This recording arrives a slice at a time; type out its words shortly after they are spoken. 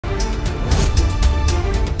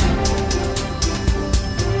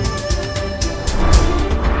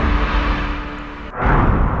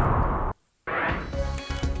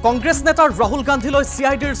কংগ্ৰেছ নেতা ৰাহুল গান্ধীলৈ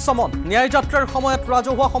চিআইডিৰ সমন ন্যায়যাত্ৰাৰ সময়ত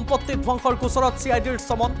ৰাজহুৱা সম্পত্তি ধ্বংসৰ গোচৰত চিআইডিৰ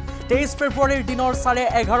সমন 23 ফেব্ৰুৱাৰীৰ দিনৰ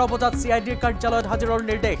 11:30 বজাত চিআইডিৰ কাৰ্যালয়ত হাজিৰৰ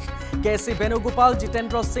নিৰ্দেশ কেসি বেনুগোপাল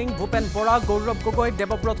জিতেন্দ্ৰ সিং ভূপেন বৰা গৌৰৱ গগৈ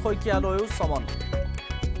দেৱব্ৰত শইকীয়ালৈও সমন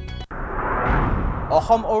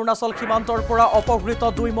অসম অৰুণাচল সীমান্তৰ পৰা অপহৃত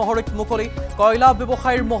দুই মহৰীক মুকলি কয়লা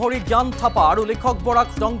ব্যৱসায়ীৰ মহৰী জ্ঞান থাপা আৰু লিখক বৰাক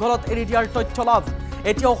জংঘলত এৰি দিয়াৰ তথ্য লাভ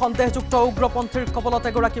এতিয়াও সন্দেহযুক্ত উগ্ৰপন্থীৰ কবলত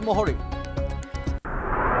এগৰাকী মহৰী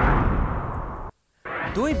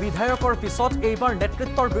দুই বিধায়কৰ পিছত এইবাৰ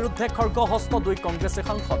নেতৃত্বৰ বিৰুদ্ধে খৰ্গহস্ত দুই কংগ্ৰেছী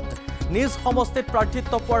সাংসদ নিজ সমষ্টিত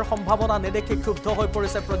প্ৰাৰ্থিত্ব পোৱাৰ সম্ভাৱনা নেদেখি ক্ষুব্ধ হৈ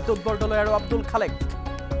পৰিছে প্ৰদ্যুৎ বৰদলৈ আৰু আব্দুল খালেক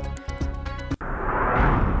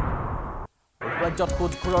ৰাজ্যত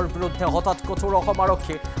সুদখোৰৰ বিৰুদ্ধে হঠাৎ কঠোৰ অসম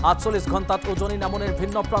আৰক্ষী ৪৮ ঘণ্টাত উজনি নামনিৰ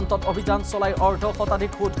ভিন্ন প্ৰান্তত অভিযান চলাই অৰ্ধ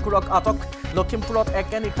শতাধিক সুদখোৰক আটক লখিমপুৰত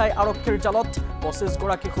একে নিশাই আৰক্ষীৰ জালত ২৫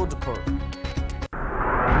 গৰাকী সুদখোৰ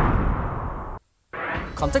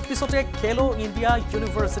খন্তেক পিছতে খেলো ইণ্ডিয়া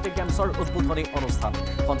ইউনিভাৰ্চিটি গেমছৰ উদ্বোধনী অনুষ্ঠান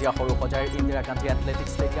সন্ধিয়া সৰু সজাইৰ ইন্দিৰা গান্ধী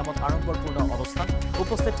এথলেটিক্স ষ্টেডিয়ামত আৰম্ভপূৰ্ণ অনুষ্ঠান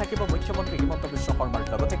উপস্থিত থাকিব মুখ্যমন্ত্ৰী হিমন্ত বিশ্ব শৰ্মাৰ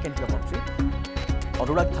লগতে কেন্দ্ৰীয় মন্ত্ৰী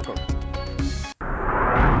অনুৰাগ ঠাকুৰ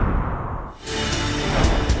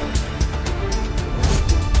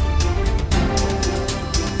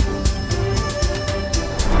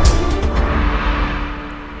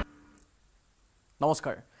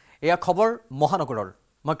নমস্কাৰ এয়া খবৰ মহানগৰৰ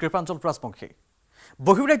মই কৃপাঞ্জল প্ৰাজবংশী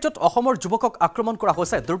বহিৰাজ্যত অসমৰ যুৱকক আক্ৰমণ কৰা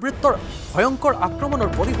হৈছে দুৰ্বৃত্তৰ ভয়ংকৰ আক্ৰমণৰ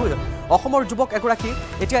বলি হৈ অসমৰ যুৱক এগৰাকী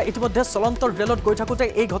এতিয়া ইতিমধ্যে চলন্তৰ ৰেলত গৈ থাকোঁতে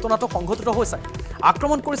এই ঘটনাটো সংঘটিত হৈছে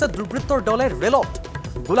আক্ৰমণ কৰিছে দুৰ্বৃত্তৰ দলে ৰেলত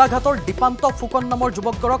গোলাঘাটৰ দীপান্ত ফুকন নামৰ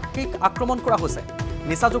যুৱকগৰাকীক আক্ৰমণ কৰা হৈছে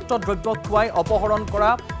নিচাযুক্ত দ্ৰব্য খুৱাই অপহৰণ কৰা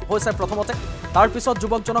হৈছে প্ৰথমতে তাৰ পিছত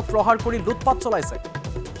যুৱকজনক প্ৰহাৰ কৰি লুটপাট চলাইছে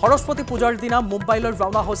সৰস্বতী পূজাৰ দিনা মুম্বাইলৈ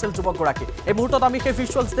ৰাওনা হৈছিল যুৱকগৰাকী এই মুহূৰ্তত আমি সেই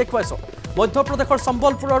ভিজুৱেলছ দেখুৱাইছো মধ্যপ্ৰদেশৰ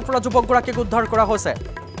সম্বলপুৰৰ পৰা যুৱকগৰাকীক উদ্ধাৰ কৰা হৈছে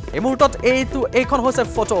এই মুহূৰ্তত এইখন হৈছে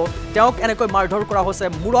ফটো তেওঁক এনেকৈ মাৰধৰ কৰা হৈছে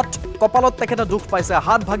মূৰত কপালত তেখেতে দুখ পাইছে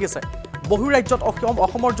হাত ভাগিছে বহিৰাজ্যত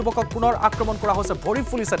অসমৰ যুৱকক পুনৰ আক্ৰমণ কৰা হৈছে ভৰি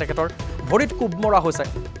ফুলিছে তেখেতৰ ভৰিত কোব মৰা হৈছে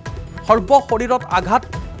সৰ্ব শৰীৰত আঘাত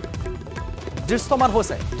দৃশ্যমান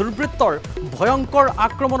হৈছে দুৰ্বৃত্তৰ ভয়ংকৰ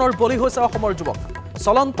আক্ৰমণৰ বলি হৈছে অসমৰ যুৱক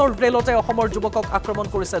চলন্তৰ ৰেলতে অসমৰ যুৱকক আক্ৰমণ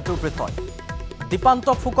কৰিছে দুৰ্বৃত্তই দীপান্ত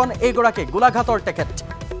ফুকন এইগৰাকী গোলাঘাটৰ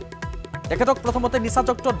তেখেতক প্ৰথমতে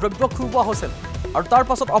নিচাযুক্ত দ্ৰব্য খুওৱা হৈছিল আৰু তাৰ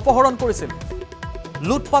পাছত অপহৰণ কৰিছিল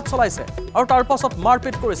লুটপাট চলাইছে আৰু তাৰ পাছত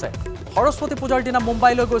মাৰপিট কৰিছে সৰস্বতী পূজাৰ দিনা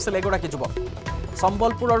মুম্বাইলৈ গৈছিল এগৰাকী যুৱক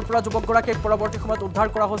সম্বলপুৰৰ পৰা যুৱকগৰাকীক পৰৱৰ্তী সময়ত উদ্ধাৰ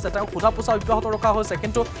কৰা হৈছে তেওঁ সোধা পোছা অব্যাহত ৰখা হৈছে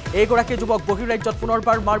কিন্তু এইগৰাকী যুৱক বহিৰাজ্যত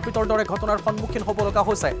পুনৰবাৰ মাৰপিটৰ দৰে ঘটনাৰ সন্মুখীন হ'ব লগা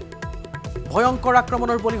হৈছে ভয়ংকৰ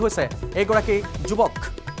আক্ৰমণৰ বলি হৈছে এইগৰাকী যুৱক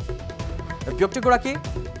ব্যক্তিগৰাকী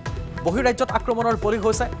বহিৰাজ্যত আক্ৰমণৰ বলি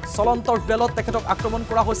হৈছে চলন্তৰ ৰেলত তেখেতক আক্ৰমণ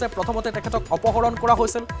কৰা হৈছে প্ৰথমতে তেখেতক অপহৰণ কৰা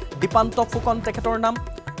হৈছিল দীপান্ত ফুকন তেখেতৰ নাম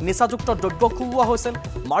নিচাযুক্ত দ্ৰব্য খুওৱা হৈছিল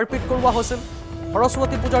মাৰপিট কৰোৱা হৈছিল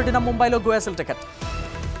সৰস্বতী পূজাৰ দিনা মুম্বাইলৈ গৈ আছিল তেখেত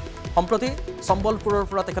সম্প্ৰতি সম্বলপুৰৰ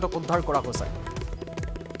পৰা তেখেতক উদ্ধাৰ কৰা হৈছে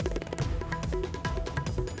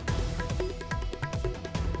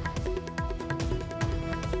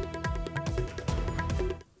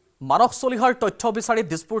মানস চলিহাৰ তথ্য বিচাৰি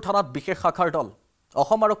দিছপুৰ থানাত বিশেষ শাখাৰ দল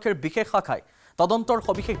অসম আৰক্ষীৰ বিশেষ শাখাই তদন্তৰ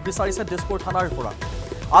সবিশেষ বিচাৰিছে দিছপুৰ থানাৰ পৰা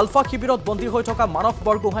আলফা শিবিৰত বন্দী হৈ থকা মানস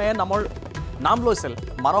বৰগোহাঁয়ে নাম লৈছিল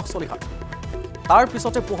মানস চলিহাৰ তাৰ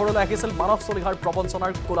পিছতে পোহৰলৈ আহিছিল মানস চলিহাৰ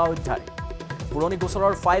প্ৰবঞ্চনাৰ কোলা অধ্যায় পুৰণি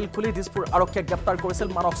গোচৰৰ ফাইল খুলি দিছপুৰ আৰক্ষীয়ে গ্ৰেপ্তাৰ কৰিছিল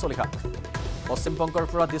মানস চলিহাক পশ্চিমবংগৰ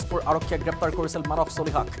পৰা দিছপুৰ আৰক্ষীয়ে গ্ৰেপ্তাৰ কৰিছিল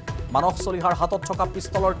মানস চলিহাৰ হাতত থকা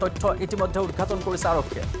পিস্তলৰ তথ্য ইতিমধ্যে উদ্ঘাটন কৰিছে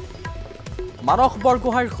আৰক্ষীয়ে মানস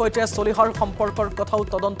বৰগোহাঁইৰ সৈতে চলিহাৰ সম্পৰ্কৰ কথাও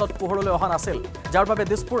তদন্তত পোহৰলৈ অহা নাছিল যাৰ বাবে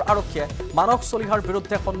দিছপুৰ আৰক্ষীয়ে মানস চলিহাৰ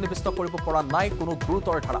বিৰুদ্ধে সন্নিবিষ্ট কৰিব পৰা নাই কোনো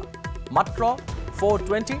গুৰুতৰ ধাৰা মাত্ৰ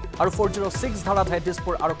 420 আৰু 406 ধাৰাতহে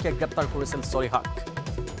দিছপুৰ আৰক্ষীয়ে গ্ৰেপ্তাৰ কৰিছিল চলিহাক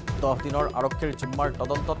 10 দিনৰ আৰক্ষীৰ জিম্মাৰ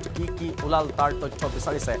তদন্তত কি ওলাল তাৰ তথ্য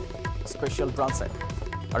বিচাৰিছে স্পেচিয়েল ব্ৰাঞ্চে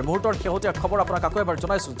আৰু মুহূৰ্তৰ শেহতীয়া খবৰ আপোনাক আকৌ এবাৰ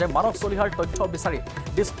জনাইছোঁ যে মানস চলিহাৰ তথ্য বিচাৰি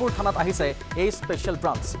দিছপুৰ থানাত আহিছে এই স্পেচিয়েল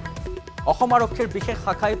ব্ৰাঞ্চ অসম আৰক্ষীৰ বিশেষ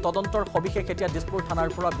শাখাই তদন্তৰ সবিশেষ এতিয়া দিছপুৰ থানাৰ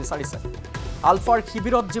পৰা বিচাৰিছে আলফাৰ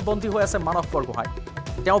শিবিৰত যি বন্দী হৈ আছে মানস বৰগোহাঁই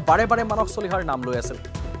তেওঁ বাৰে বাৰে মানস চলিহাৰ নাম লৈ আছিল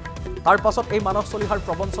তাৰ পাছত এই মানস চলিহাৰ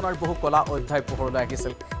প্ৰবঞ্চনাৰ বহু কলা অধ্যায় পোহৰলৈ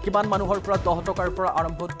আহিছিল কিমান মানুহৰ পৰা 10 টকাৰ পৰা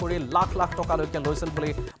আৰম্ভ কৰি লাখ লাখ টকালৈকে লৈছিল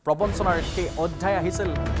বুলি প্ৰবঞ্চনাৰ সেই অধ্যায় আহিছিল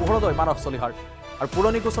পোহৰলৈ মানস চলিহাৰ আৰু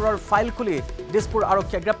পুৰণি গোচৰৰ ফাইল খুলি দিছপুৰ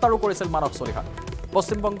আৰক্ষীয়ে গ্ৰেপ্তাৰো কৰিছিল মানস চলিহাৰ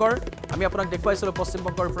পশ্চিমবংগৰ আমি আপোনাক দেখুৱাইছিলোঁ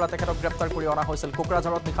পশ্চিমবংগৰ পৰা তেখেতক গ্ৰেপ্তাৰ কৰি অনা হৈছিল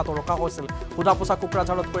কোকৰাঝাৰত নিশাটো ৰখা হৈছিল সোধা পোছা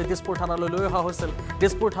কোকৰাঝাৰত কৰি দিছপুৰ থানালৈ লৈ অহা হৈছিল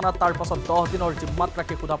দিছপুৰ থানাত তাৰ পাছত 10 দিনৰ জিম্মাত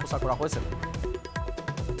ৰাখি সোধা পোছা কৰা হৈছিল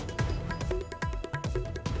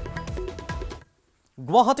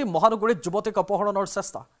গুৱাহাটী মহানগৰীত যুৱতীক অপহৰণৰ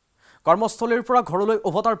চেষ্টা কৰ্মস্থলীৰ পৰা ঘৰলৈ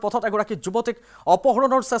উভতাৰ পথত এগৰাকী যুৱতীক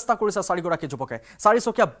অপহৰণৰ চেষ্টা কৰিছে 4গৰাকী যুৱকে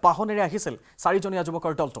 4চকীয়া বাহনেৰে আহিছিল 4জনীয়া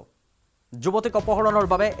যুৱকৰ দলটো যুৱতীক অপহৰণৰ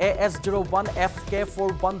বাবে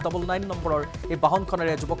AS01FK4199 নম্বৰৰ এই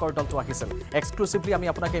বাহনখনেৰে যুৱকৰ দলটো আহিছিল এক্সক্লুসিভলি আমি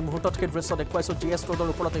আপোনাক এই মুহূৰ্তত কি দৃশ্য দেখুৱাইছো GS ৰোডৰ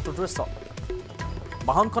ওপৰত এই দৃশ্য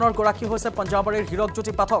বাহনখনৰ গৰাকী হৈছে পঞ্জাৱৰীৰ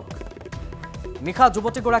হিৰকজ্যোতি পাঠক নিখা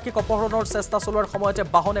যুৱতীগৰাকীক অপহৰণৰ চেষ্টা চলোৱাৰ সময়তে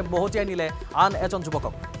বাহনে মহতিয়াই নিলে আন এজন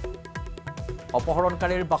যুৱকক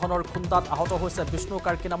অপহৰণকাৰীৰ বাহনৰ খুন্দাত আহত হৈছে বিষ্ণু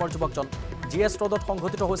কাৰ্কি নামৰ যুৱকজন GS ৰোডত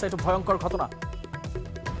সংঘটিত হৈছে এটো ভয়ংকৰ ঘটনা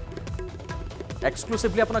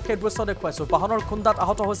এক্সক্লুসিভলি আপোনাক এই দৃশ্য দেখুৱাইছো বাহনৰ খুন্দাত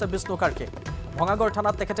আহত হৈছে বিষ্ণু কাৰ্কি ভঙাগড়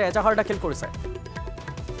থানাত তেখেতে এজাহাৰ দাখিল কৰিছে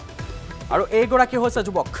আৰু এইগৰাকী হৈছে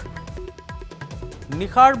যুৱক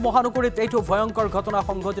নিখাৰ মহানগৰীত এইটো ভয়ংকৰ ঘটনা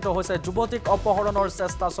সংঘটিত হৈছে যুৱতীক অপহৰণৰ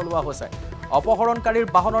চেষ্টা চলোৱা হৈছে অপহৰণকাৰীৰ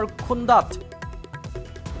বাহনৰ খুন্দাত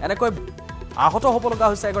এনেকৈ আহত হ'ব লগা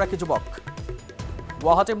হৈছে এগৰাকী যুৱক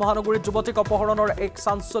গুৱাহাটী মহানগৰীত যুৱতীক অপহৰণৰ এক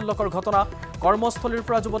চাঞ্চল্যকৰ ঘটনা কৰ্মস্থলীৰ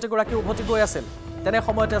পৰা যুৱতীগৰাকী উভতি গৈ আছিল তেনে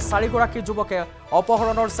সময়তে 4গৰাকী যুৱকে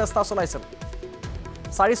অপহৰণৰ চেষ্টা চলাইছিল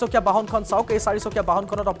 4চকীয়া বাহনখন চাওক এই 4চকীয়া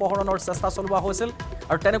বাহনখনত অপহৰণৰ চেষ্টা চলোৱা হৈছিল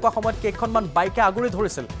আৰু তেনেকুৱা সময়ত কেইখনমান বাইকে আগুৰি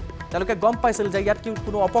ধৰিছিল তেওঁলোকে গম পাইছিল যে ইয়াত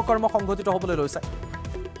কোনো অপকৰ্ম সংঘটিত হ'বলৈ লৈছে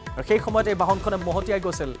আৰু সেই সময়তে এই বাহনখনে মহতিয়াই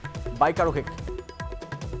গৈছিল বাইক আৰোহীক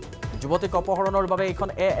যুৱতীক অপহৰণৰ বাবে এখন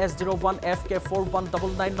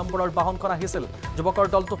AS01FK4199 নম্বৰৰ বাহনখন আহিছিল যুৱকৰ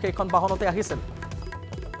দলটো সেইখন বাহনতে আহিছিল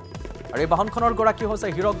আৰু এই বাহনখনৰ গৰাকী হৈছে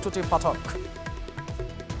হিৰকজ্যোতি পাঠক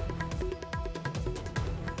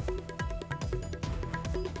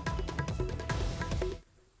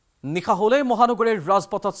নিখা হলেই মহানগৰীৰ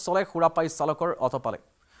ৰাজপথত চলে খুৰাপাই চালকৰ অটপালে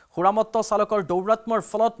খুৰামত্ত চালকৰ দৌৰাত্মৰ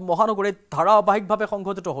ফলত মহানগৰীত ধাৰাবাহিকভাৱে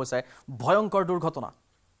সংঘটিত হৈছে ভয়ংকৰ দুৰ্ঘটনা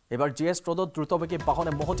এবাৰ GS ৰোডত দ্ৰুতবেগী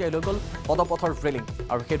বাহনে মহতিয়াই লৈ গ'ল পদপথৰ ৰেলিং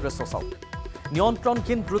আৰু সেই দৃশ্য চাওক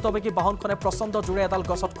নিয়ন্ত্ৰণহীন দ্ৰুতবেগী বাহনখনে প্ৰচণ্ড জোৰে এডাল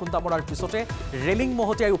গছত খুন্দা মৰাৰ পিছতে ৰেলিং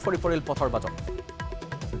মহতিয়াই উফৰি পৰিল পথৰ মাজত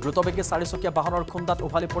দ্ৰুতবেগী 4চকীয়া বাহনৰ খুন্দাত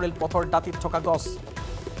উভালি পৰিল পথৰ দাঁতিত থকা গছ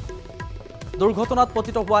দুৰ্ঘটনাত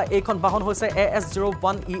পতিত হোৱা এইখন বাহন হৈছে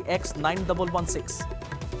AS01EX9116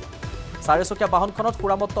 4চকীয়া বাহনখনত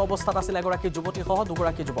খুৰামত্ত অৱস্থাত আছিল এগৰাকী যুৱতী সহ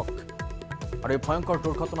দুগৰাকী যুৱক আৰু এই ভয়ংকৰ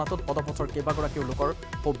দুৰ্ঘটনাটোত পদপথৰ কেইবাগৰাকী লোকৰ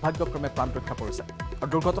সৌভাগ্যক্ৰমে প্ৰাণ ৰক্ষা পৰিছে আৰু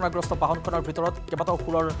দুৰ্ঘটনাগ্ৰস্ত বাহনখনৰ ভিতৰত কেইবাটাও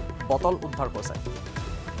ফুলৰ বটল উদ্ধাৰ হৈছে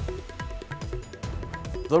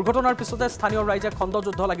দুৰ্ঘটনাৰ পিছতে স্থানীয় ৰাইজে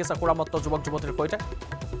খণ্ডযুদ্ধ লাগিছে খুৰামত্ত যুৱক যুৱতীৰ সৈতে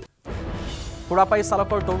খুৰাপাই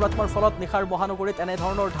চালকৰ দৌৰাত্মৰ ফলত নিখাৰ মহানগৰীত এনে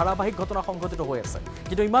ধৰণৰ ধাৰাবাহিক ঘটনা সংঘটিত হৈ আছে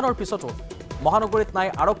কিন্তু ইমানৰ পিছতো মহানগৰীত নাই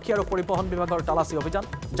আৰক্ষী আৰু পৰিবহণ বিভাগৰ তালাচী অভিযান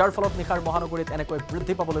যাৰ ফলত নিখাৰ মহানগৰীত এনেকৈ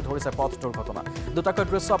বৃদ্ধি পাবলৈ ধৰিছে পথ দুৰ্ঘটনা দুটাকৈ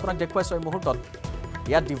দৃশ্য আপোনাক দেখুৱাইছো এই মুহূৰ্তত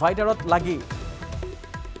ইয়াত ডিভাইডাৰত লাগি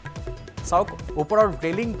চাওক ওপৰৰ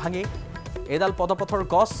ৰেলিং ভাঙি এডাল পদপথৰ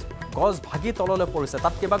গছ ভাগি তললৈ পৰিছে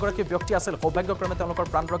তাত কেইবাগৰাকী ব্যক্তি আছিল সৌভাগ্যক্ৰমে তেওঁলোকৰ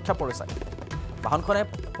প্ৰাণ ৰক্ষা পৰিছে বাহনখনে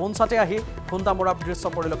পোনছাতে আহি খুন্দা মৰাৰ দৃশ্য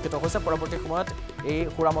পৰিলক্ষিত হৈছে পৰৱৰ্তী সময়ত এই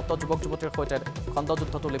খুৰামত্ত যুৱক যুৱতীৰ সৈতে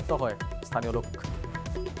খণ্ডযুদ্ধটো লিপ্ত হয় স্থানীয় লোক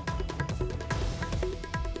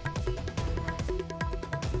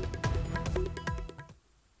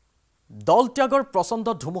দল ত্যাগৰ প্ৰচণ্ড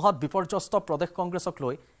ধুমুহাত বিপৰ্যস্ত প্ৰদেশ কংগ্ৰেছক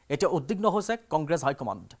লৈ এতিয়া উদ্বিগ্ন হৈছে কংগ্ৰেছ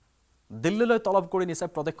হাইকমাণ্ড দিল্লীলৈ তলব কৰি নিছে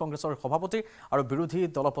প্ৰদেশ কংগ্ৰেছৰ সভাপতি আৰু বিৰোধী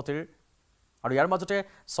দলপতিৰ আৰু ইয়াৰ মাজতে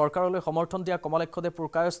চৰকাৰলৈ সমৰ্থন দিয়া কমলাক্ষদে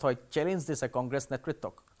পুৰকায়স্থই চ্যালেঞ্জ দিছে কংগ্ৰেছ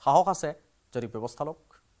নেতৃত্বক সাহস আছে যদি ব্যৱস্থা লওক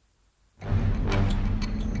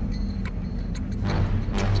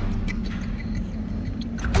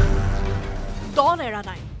দল এৰা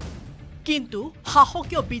নাই কিন্তু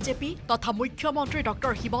সাহসীয় বিজেপি তথা মুখ্যমন্ত্ৰী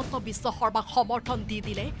ডক্টৰ হিমন্ত বিশ্ব শৰ্মাক সমৰ্থন দি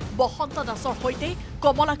দিলে বসন্ত দাসৰ সৈতে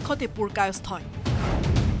কমলাক্ষদে পুৰকায়স্থই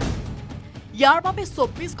ইয়াৰ বাবে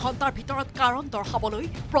 24 ঘণ্টাৰ ভিতৰত কাৰণ দৰ্শাবলৈ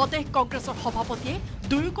প্ৰদেশ কংগ্ৰেছৰ সভাপতিয়ে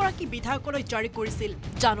দুয়োগৰাকী বিধায়কলৈ জাৰি কৰিছিল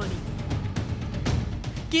জাননী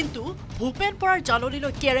কিন্তু ভূপেন বৰাৰ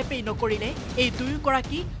জাননীলৈ কেৰেপেই নকৰিলে এই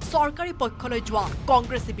দুয়োগৰাকী চৰকাৰী পক্ষলৈ যোৱা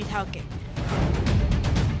কংগ্ৰেছী বিধায়কে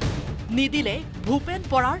নিদিলে ভূপেন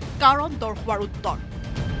বৰাৰ কাৰণ দৰ্শোৱাৰ উত্তৰ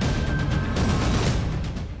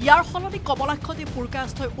ইয়াৰ ফলতে কমলাক্ষদে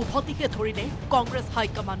পুৰকায়স্থই উভতিকে ধৰিলে কংগ্ৰেছ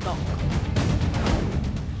হাইকমাণ্ডক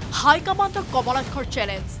হাইকমাণ্ডক কমলাক্ষৰ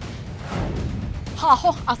চ্যালেঞ্জ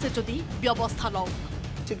সাহস আছে যদি ব্যৱস্থা লওক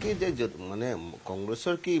মানে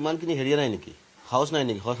কংগ্ৰেছৰ কি ইমানখিনি হেৰিয়া নাই নেকি হাউচ নাই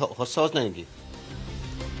নেকি হসাউচ নাই নেকি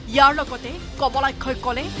ইয়াৰ লগতে কমলাক্ষই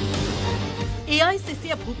ক'লে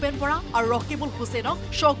AICCয়ে ভূপেন বৰা আৰু ৰকিবুল হুছেইনক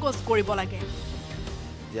শোকজ কৰিব লাগে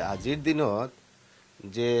যে আজিৰ দিনত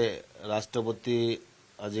যে ৰাষ্ট্ৰপতি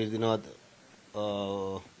আজিৰ দিনত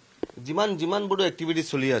যিমান বড় এক্টিভিটি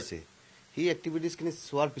চলি আছে সেই এক্টিভিটিজখিনি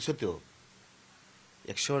চোৱাৰ পিছতেও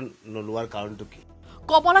একশ্যন নোলোৱাৰ কাৰণটো কি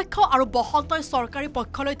কমলাক্ষ আৰু বসন্তই চৰকাৰী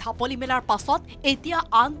পক্ষলৈ ঢাপলি মেলাৰ পাছত এতিয়া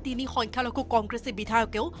আন 3 সংখ্যালঘু কংগ্ৰেছী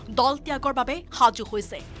বিধায়কেও দল ত্যাগৰ বাবে সাজু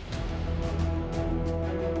হৈছে।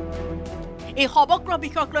 এই সমগ্ৰ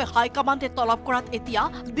বিষয়ক লৈ হাইকমাণ্ডে তলব কৰাত এতিয়া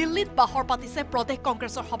দিল্লীত বাহৰ পাতিছে প্ৰদেশ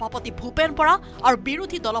কংগ্ৰেছৰ সভাপতি ভূপেন বৰা আৰু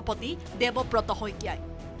বিৰোধী দলপতি দেৱব্ৰত শইকীয়াই।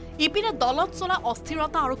 ইপিনে দলত চলা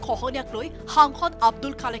অস্থিৰতা আৰু খহনীয়াক লৈ সাংসদ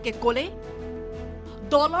আব্দুল খালেকে ক'লে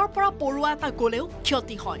দলৰ পৰা পৰুৱা এটা গ'লেও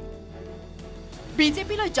ক্ষতি হয়।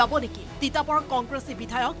 বিজেপিলৈ যাব নেকি তিতাবৰৰ কংগ্ৰেছী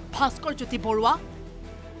বিধায়ক ভাস্কৰ জ্যোতি বৰুৱা?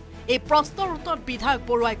 এই প্ৰশ্নৰ উত্তৰত বিধায়ক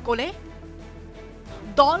বৰুৱাই ক'লে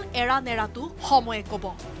দল এৰা নেৰাটো সময়ে ক'ব।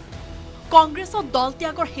 কংগ্ৰেছত দল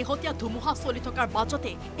ত্যাগৰ শেহতীয়া ধুমুহা চলি থকাৰ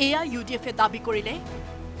মাজতে AIUDFে দাবী কৰিলে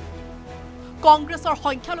কংগ্ৰেছৰ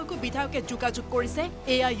সংখ্যালঘু বিধায়কে যোগাযোগ কৰিছে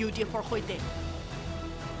AIUDFৰ সৈতে।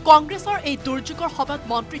 কংগ্ৰেছৰ এই দুৰ্যোগৰ সময়ত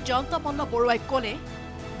মন্ত্ৰী জয়ন্ত মল্ল বৰুৱাই ক'লে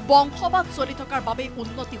বংশবাদ চলি থকাৰ বাবে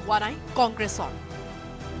উন্নতি হোৱা নাই কংগ্ৰেছৰ।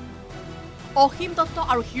 অসীম দত্ত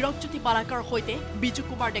আৰু হীৰকজ্যোতি মালাকাৰৰ সৈতে বিজু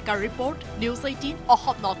কুমাৰ ডেকাৰ report news 18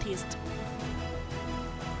 Assam north east.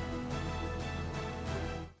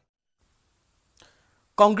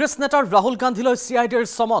 Congress নেতাৰ ৰাহুল গান্ধীলৈ CIDৰ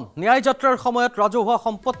সমন। ন্যায় যাত্ৰাৰ সময়ত ৰাজহুৱা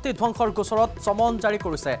সম্পত্তি ধ্বংসৰ গোচৰত সমন জাৰি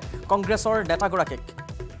কৰিছে কংগ্ৰেছৰ নেতাগৰাকীক।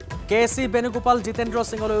 KC বেণুগোপাল জিতেন্দ্ৰ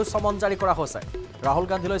সিঙলৈও সমন জাৰি কৰা হৈছে। ৰাহুল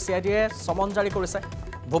গান্ধীলৈ CIDয়ে সমন জাৰি কৰিছে।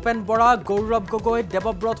 ভূপেন বৰা, গৌৰৱ গগৈ,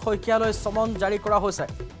 দেৱব্ৰত শইকীয়ালৈ সমন জাৰি কৰা হৈছে।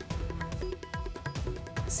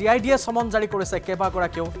 CIDয়ে সমন জাৰি কৰিছে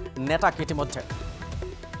কেইবাগৰাকীও নেতাক ইতিমধ্যে।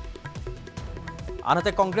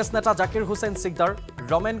 আনহাতে কংগ্ৰেছ নেতা জাকিৰ হুছেইন সিকদাৰ,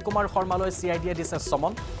 ৰমেন কুমাৰ শৰ্মালৈ CIDয়ে দিছে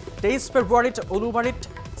সমন। 23 ফেব্ৰুৱাৰীত উলুবাৰীত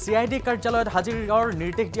CID কাৰ্যালয়ত হাজিৰৰ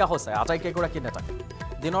নিৰ্দেশ দিয়া হৈছে আটাইকেইগৰাকী নেতাক।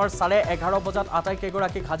 দিনৰ 11:30 বজাত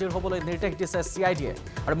আটাইকেইগৰাকীক হাজিৰ হ'বলৈ নিৰ্দেশ দিছে CIDয়ে।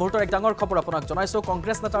 আৰু মুহূৰ্তৰ এক ডাঙৰ খবৰ আপোনাক জনাইছোঁ,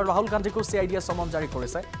 কংগ্ৰেছ নেতা ৰাহুল গান্ধীকো CIDয়ে সমন জাৰি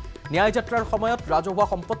কৰিছে। ন্যায় যাত্ৰাৰ সময়ত ৰাজহুৱা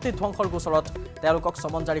সম্পত্তি ধ্বংসৰ গোচৰত তেওঁলোকক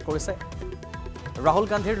সমন জাৰি কৰিছে। ৰাহুল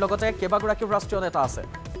গান্ধীৰ লগতে কেইবাগৰাকীও ৰাষ্ট্ৰীয় নেতা আছে,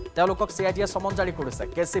 তেওঁলোকক CIDয়ে সমন জাৰি কৰিছে।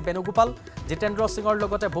 KC বেণুগোপাল, জিতেন্দ্ৰ সিঙৰ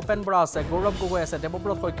লগতে ভূপেন বৰা আছে, গৌৰৱ গগৈ আছে,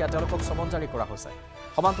 দেৱব্ৰত শইকীয়া, তেওঁলোকক সমন জাৰি কৰা হৈছে।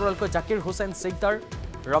 সমান্তৰালকৈ জাকিৰ হুছেইন সিকদাৰ,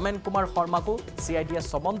 ৰমেন কুমাৰ শৰ্মাকো CIDয়ে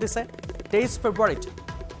সমন দিছে। 23 ফেব্ৰুৱাৰীত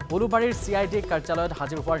উলুবাৰীৰ CID কাৰ্যালয়ত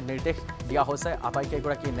হাজিৰ হোৱাৰ নিৰ্দেশ দিয়া হৈছে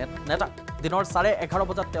আটাইকেইগৰাকী নেতাক। দিনৰ 11:30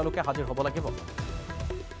 বজাত তেওঁলোকে হাজিৰ হ'ব লাগিব।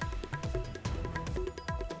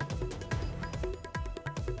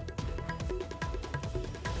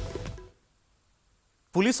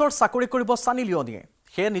 পুলিচৰ চাকৰি কৰিব সানী লিয়নিয়ে,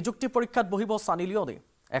 সেয়ে নিযুক্তি পৰীক্ষাত বহিব সানী লিয়নি।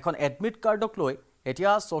 এখন এডমিট কাৰ্ডক লৈ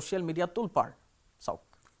এতিয়া ছ'চিয়েল মিডিয়াত তোলপাৰ। চাওক।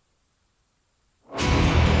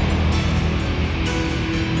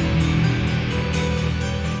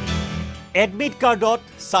 এডমিট কাৰ্ডত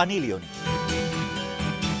সানী লিয়নি।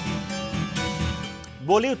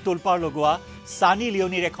 বলিউড তোলপাৰ লগোৱা সানী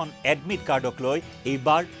লিয়নিৰ এখন এডমিট কাৰ্ডক লৈ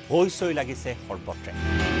এইবাৰ হৈচৈ লাগিছে সৰ্বত্ৰে।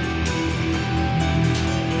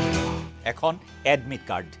 এখন এডমিট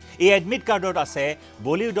কাৰ্ড, এই এডমিট কাৰ্ডত আছে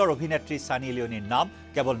বলিউডৰ অভিনেত্ৰী সানী লিয়নিৰ নাম।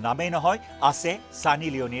 কেৱল নামেই নহয়, আছে সানী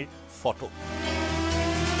লিয়নিৰ ফটো।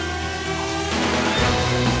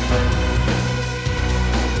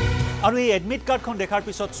 আৰু এই এডমিট কাৰ্ডখন দেখাৰ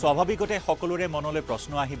পিছত স্বাভাৱিকতে সকলোৰে মনলৈ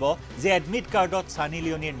প্ৰশ্ন আহিব যে এডমিট কাৰ্ডত সানী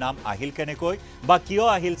লিয়নিৰ নাম আহিল কেনেকৈ, বা কিয়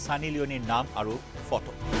আহিল সানী লিয়নিৰ নাম আৰু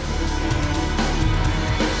ফটো।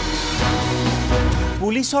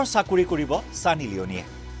 পুলিচৰ চাকৰি কৰিব সানী লিয়নিয়ে,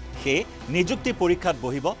 সেয়ে নিযুক্তি পৰীক্ষাত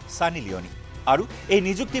বহিব সানী লিয়নি। আৰু এই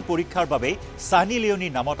নিযুক্তি পৰীক্ষাৰ বাবে সানী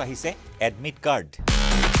লিয়নিৰ নামত আহিছে এডমিট কাৰ্ড।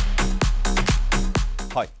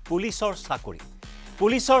 হয়,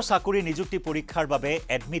 পুলিচৰ চাকৰি নিযুক্তি পৰীক্ষাৰ বাবে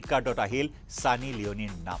এডমিট কাৰ্ডত আহিল সানী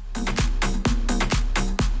লিয়নিৰ নাম।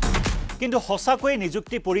 কিন্তু সঁচাকৈয়ে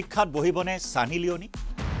নিযুক্তি পৰীক্ষাত বহিবনে সানী লিয়নি?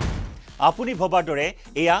 আপুনি ভবাৰ দৰে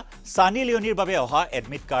এয়া সানী লিয়নিৰ বাবে অহা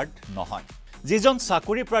এডমিট কাৰ্ড নহয়। যিজন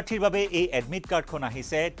চাকৰি প্ৰাৰ্থীৰ বাবে এই এডমিট কাৰ্ডখন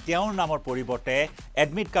আহিছে, তেওঁৰ নামৰ পৰিৱৰ্তে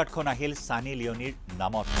এডমিট কাৰ্ডখন আহিল সানী লিয়নিৰ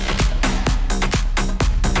নামত।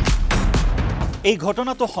 এই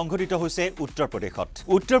ঘটনাটো সংঘটিত হৈছে উত্তৰ প্ৰদেশত।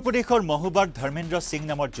 উত্তৰ প্ৰদেশৰ মহুবাৰ ধৰ্মেন্দ্ৰ সিং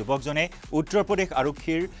নামৰ যুৱকজনে উত্তৰ প্ৰদেশ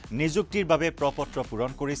আৰক্ষীৰ নিযুক্তিৰ বাবে প্ৰপত্ৰ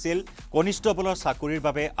পূৰণ কৰিছিল, কনিষ্টবলৰ চাকৰিৰ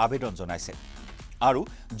বাবে আবেদন জনাইছিল। আৰু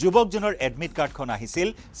যুৱকজনৰ এডমিট কাৰ্ডখন আহিছিল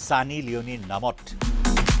সানী লিয়নিৰ নামত।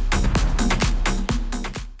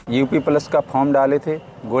 यूपी प्लस का फॉर्म डाले थे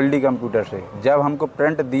गोल्डी कंप्यूटर से। जब हमको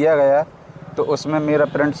प्रिंट दिया गया तो उसमें मेरा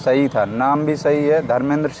प्रिंट सही था, नाम भी सही है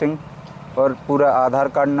धर्मेंद्र सिंह और पूरा आधार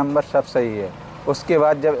कार्ड नंबर सब सही है। उसके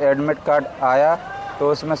बाद जब एडमिट कार्ड आया तो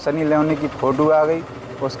उसमें सनी लियोनी की फ़ोटो आ गई,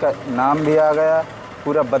 उसका नाम भी आ गया,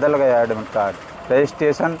 पूरा बदल गया एडमिट कार्ड।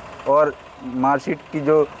 रजिस्ट्रेशन और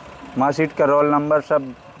मार्कशीट का रोल नंबर सब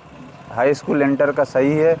हाई स्कूल इंटर का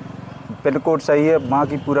सही है, पिन कोड सही है,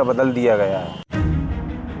 बाकी पूरा बदल दिया गया है।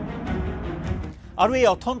 আৰু এই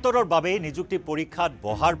অথন্তৰৰ বাবে নিযুক্তি পৰীক্ষাত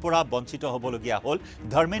বহাৰ পৰা বঞ্চিত হ'বলগীয়া হ'ল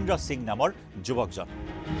ধৰ্মেন্দ্ৰ সিং নামৰ যুৱকজন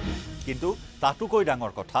কিন্তু তাতোকৈ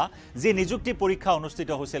ডাঙৰ কথা যে নিযুক্তি পৰীক্ষা অনুষ্ঠিত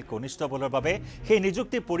হৈছিল কনিষ্টেবলৰ বাবে সেই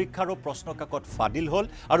নিযুক্তি পৰীক্ষাৰো প্ৰশ্নকাকত ফাদিল হ'ল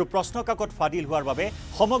আৰু প্ৰশ্নকাকত ফাদিল হোৱাৰ বাবে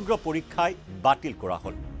সমগ্ৰ পৰীক্ষাই বাতিল কৰা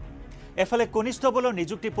হ'ল এফালে কনিষ্টেবলৰ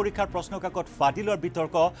নিযুক্তি পৰীক্ষাৰ প্ৰশ্নকাকত ফাদিলৰ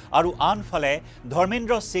বিতৰ্ক আৰু আনফালে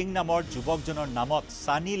ধৰ্মেন্দ্ৰ সিং নামৰ যুৱকজনৰ নামত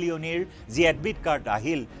সানি লিওনিৰ যি এডমিট কাৰ্ড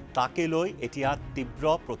আহিল তাকে লৈ এতিয়া তীব্ৰ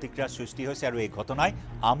প্ৰতিক্ৰিয়াৰ সৃষ্টি হৈছে আৰু এই ঘটনাই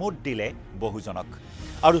আমোদ দিলে বহুজনক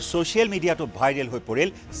আৰু সোশ্যাল মিডিয়াটো ভাইৰেল হৈ পৰিল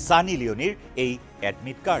সানি লিওনিৰ এই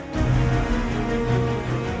এডমিট কাৰ্ড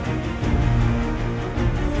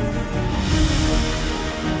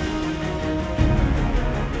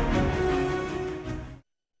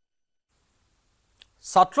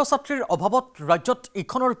ছাত্ৰ-ছাত্ৰীৰ অভাৱত ৰাজ্যত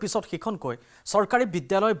ইখনৰ পিছত সিখনকৈ চৰকাৰী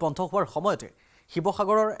বিদ্যালয় বন্ধ হোৱাৰ সময়তে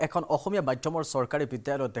শিৱসাগৰৰ এখন অসমীয়া মাধ্যমৰ চৰকাৰী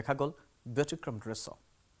বিদ্যালয়ত দেখা গ'ল ব্যতিক্ৰম দৃশ্য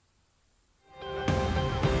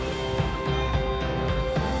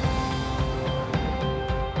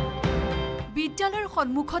বিদ্যালয়ৰ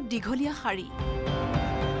সন্মুখত দীঘলীয়া শাৰী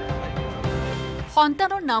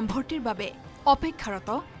সন্তানৰ নামভৰ্তিৰ বাবে অপেক্ষাৰত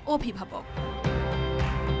অভিভাৱক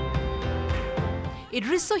এই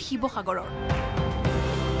দৃশ্য শিৱসাগৰৰ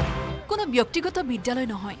কোনো ব্যক্তিগত বিদ্যালয়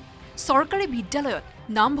নহয় চৰকাৰী বিদ্যালয়ত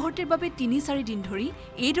নামভৰ্তিৰ বাবে ৩-৪ দিন ধৰি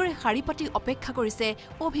এইদৰে শাৰী পাতি অপেক্ষা কৰিছে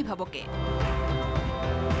অভিভাৱকে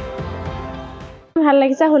ভাল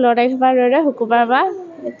লাগিছে 16 তাৰিখৰ পৰা শুকুৰবাৰৰ পৰা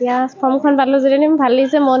এতিয়া ফৰ্মখন পালো যদি ভাল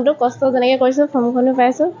লাগিছে মনটো কষ্ট যেনেকৈ কৰিছোঁ ফৰ্মখনো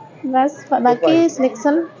পাইছোঁ বাছ বাকী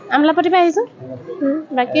সিলেকশ্যন আমলাপতি পৰা আহিছোঁ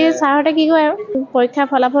বাকী ছাৰহঁতে কি কয় আৰু পৰীক্ষাৰ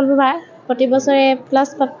ফলাফলবোৰ ভাল প্ৰতি বছৰে প্লাছ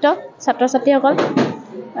প্ৰাপ্ত ছাত্ৰ ছাত্ৰীসকল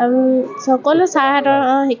সকলো ছাৰহঁতৰ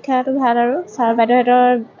শিক্ষাটো ভাল আৰু ছাৰ বাইদেউহঁতৰ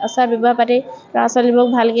আচাৰ ব্যৱহাৰ পাতি ল'ৰা ছোৱালীবোৰক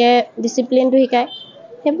ভালকৈ ডিচিপ্লিনটো শিকায়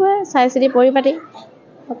সেইবোৰে চাই চিতি পৰিপাতি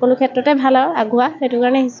সকলো ক্ষেত্ৰতে ভাল আৰু আগুৱা সেইটো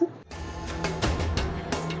কাৰণে আহিছোঁ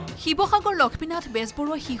শিৱসাগৰ লক্ষ্মীনাথ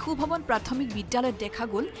বেজবৰুৱা শিশু ভৱন প্ৰাথমিক বিদ্যালয়ত দেখা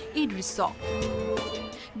গ'ল এই দৃশ্য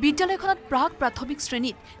বিদ্যালয়খনত প্ৰাক প্ৰাথমিক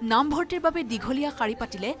শ্ৰেণীত নামভৰ্তিৰ বাবে দীঘলীয়া শাৰী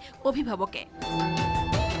পাতিলে অভিভাৱকে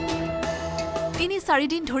 ৩-৪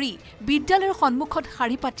 দিন ধৰি বিদ্যালয়ৰ সন্মুখত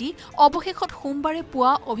শাৰী পাতি অৱশেষত সোমবাৰে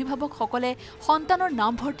পুৱা অভিভাৱকসকলে সন্তানৰ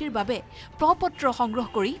নামভৰ্তিৰ বাবে প্ৰপত্ৰ সংগ্ৰহ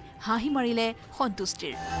কৰি হাঁহি মাৰিলে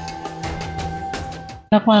সন্তুষ্টিৰ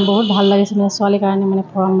বহুত ভাল লাগিছে ছোৱালীৰ কাৰণে মানে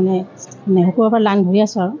ফৰ্ম মানে শুকুৰবাৰৰ পৰা লাইন ধৰি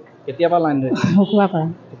আছোঁ আৰু কেতিয়াবা লাইন ধৰি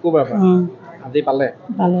শুকুৰবাৰৰ পৰা আজি পালে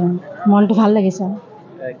মনটো ভাল লাগিছে আৰু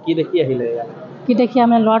কি দেখি আহিলে কি দেখি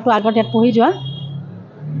মানে ল'ৰাটো আগত ইয়াত পঢ়ি যোৱা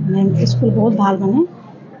মানে স্কুল বহুত ভাল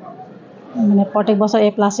মানে প্ৰত্যেক বছৰ A+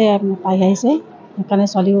 পাই আহিছে সেইকাৰণে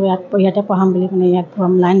ছোৱালীও ইয়াতে পঢ়াম বুলি মানে ইয়াত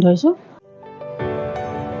ফৰ্ম লাইন ধৰিছোঁ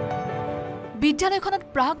বিদ্যালয়খনত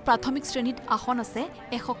প্ৰাক প্ৰাথমিক শ্ৰেণীত আসন আছে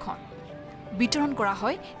 100খন বিতৰণ কৰা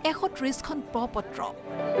হয় 130খন প্ৰপত্ৰ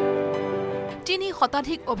 3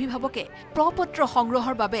 শতাধিক অভিভাৱকে প্ৰপত্ৰ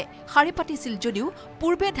সংগ্ৰহৰ বাবে শাৰী পাতিছিল যদিও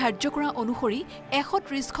পূৰ্বে ধাৰ্য কৰা অনুসৰি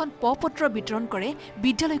 130খন প্ৰপত্ৰ বিতৰণ কৰে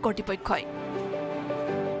বিদ্যালয় কৰ্তৃপক্ষই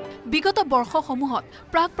বিগত বৰ্ষসমূহত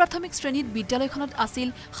প্ৰাক প্ৰাথমিক শ্ৰেণীত বিদ্যালয়খনত আছিল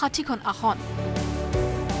 60খন আসন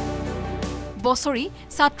বছৰি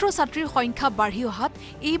ছাত্ৰ-ছাত্ৰীৰ সংখ্যা বাঢ়ি অহাত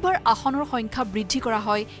এইবাৰ আসনৰ সংখ্যা বৃদ্ধি কৰা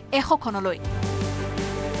হয় 100খনলৈ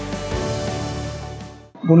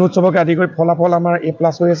গুণোৎসৱকে আদি কৰি ফলাফল আমাৰ A+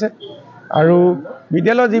 হৈ আছে আৰু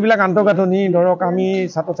বিদ্যালয়ৰ যিবিলাক আন্তঃগাঁথনি ধৰক আমি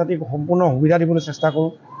ছাত্ৰ ছাত্ৰীক সম্পূৰ্ণ সুবিধা দিবলৈ চেষ্টা কৰোঁ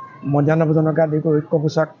মধ্যাহ্ন ভোজনকে আদি কৰি ঐক্য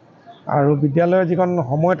পোছাক আৰু বিদ্যালয়ৰ যিখন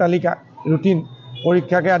সময় তালিকা ৰুটিন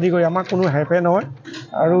পৰীক্ষাকে আদি কৰি আমাক কোনো হেপে নহয়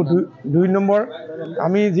আৰু 2 নম্বৰ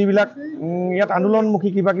আমি যিবিলাক ইয়াত আন্দোলনমুখী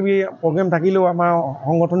কিবা কিবি প্ৰগ্ৰেম থাকিলেও আমাৰ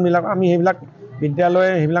সংগঠনবিলাক আমি সেইবিলাক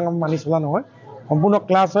বিদ্যালয়ে সেইবিলাক মানি চলা নহয় সম্পূৰ্ণ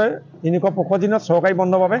ক্লাছ হয় 365 দিনত চৰকাৰী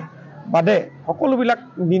বন্ধৰ বাবে বাদে সকলোবিলাক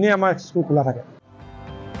দিনে আমাৰ স্কুল খোলা থাকে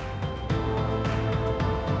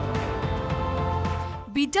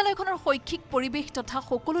বিদ্যালয়খনৰ শৈক্ষিক পৰিৱেশ তথা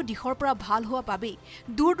সকলো দিশৰ পৰা ভাল হোৱা বাবে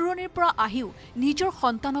দূৰ-দূৰণিৰ পৰা আহিও নিজৰ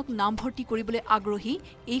সন্তানক নামভৰ্তি কৰিবলৈ আগ্ৰহী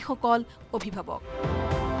এইসকল অভিভাৱক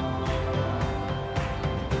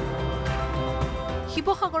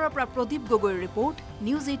শিৱসাগৰৰ পৰা প্ৰদীপ গগৈৰ report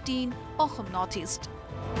news 18 Assam north east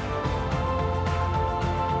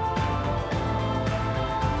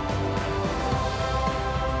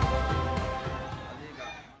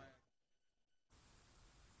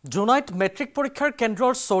জুনাইত matric পৰীক্ষাৰ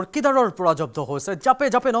কেন্দ্ৰৰ চৰকিদাৰৰ পৰা জব্দ হৈছে জাপে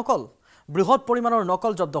জাপে নকল বৃহৎ পৰিমাণৰ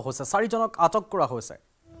নকল জব্দ হৈছে 4জনক আটক কৰা হৈছে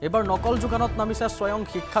এবাৰ নকল যোগানত নামিছে স্বয়ং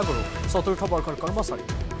শিক্ষাগুৰু চতুৰ্থ বৰ্গৰ কৰ্মচাৰী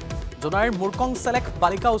জুনাইৰ মুৰকং সেলেক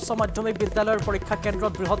বালিকা উচ্চ মাধ্যমিক বিদ্যালয়ৰ পৰীক্ষা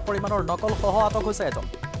কেন্দ্ৰত বৃহৎ পৰিমাণৰ নকল সহ আটক হৈছে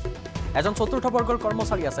এজন চতুৰ্থ বৰ্গৰ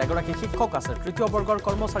কৰ্মচাৰী আছে এগৰাকী শিক্ষক আছে তৃতীয় বৰ্গৰ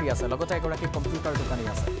কৰ্মচাৰী আছে লগতে এগৰাকী কম্পিউটাৰ দোকানী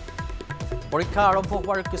আছে পৰীক্ষা আৰম্ভ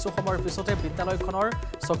হোৱাৰ কিছু সময়ৰ পিছতে বিদ্যালয়খনৰ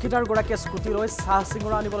চকীদাৰগৰাকীয়ে স্কুটি লৈ চাহ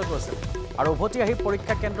চিঙৰা আনিবলৈ গৈছিল আৰু উভতি আহি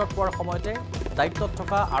পৰীক্ষা কেন্দ্ৰত পোৱাৰ সময়তে দায়িত্বত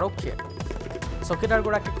থকা আৰক্ষীয়ে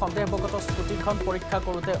চকীদাৰগৰাকীক সন্দেহবশত স্কুটিখন পৰীক্ষা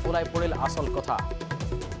কৰোঁতে ওলাই পৰিল আচল কথা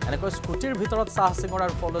এনেকৈ স্কুটিৰ ভিতৰত চাহ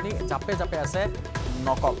চিঙৰাৰ ফলনি জাপে জাপে আছে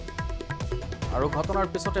নকল আৰু ঘটনাৰ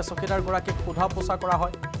পিছতে চকীদাৰগৰাকীক সোধা পোছা কৰা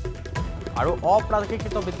হয় আৰু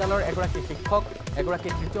অপ্ৰাধিকৃত বিদ্যালয়ৰ এগৰাকী শিক্ষক এগৰাকী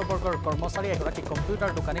তৃতীয় বৰ্গৰ কৰ্মচাৰী এগৰাকী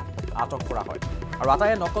কম্পিউটাৰ দোকানীক আটক কৰা হয় আৰু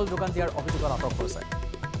আটায়ে নকল যোগান দিয়াৰ অভিযোগত আটক হৈছে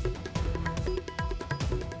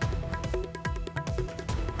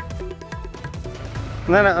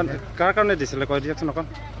নাই নাই কাৰ কাৰণে দিছিলে কৈ দিয়কচোন অকণ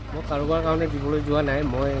মই কাৰোবাৰ কাৰণে দিবলৈ যোৱা নাই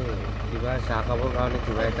মই কিবা চাহ খাবৰ কাৰণে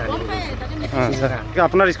কিবা এটা আনিব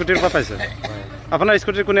আপোনাৰ স্কুটিৰ পৰা পাইছে আপোনাৰ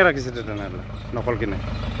স্কুটিৰ কোনে ৰাখিছে তেনেহ'লে নকল কিনে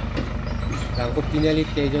গাঁৱত তিনিআলিত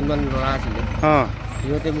কেইজনমান ল'ৰা আছিলে অঁ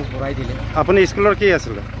সিহঁতে মোক ভৰাই দিলে আপুনি স্কুলৰ কি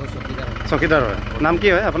আছিলে চকীদাৰ হয় নাম কি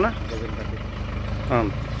হয় আপোনাৰ অঁ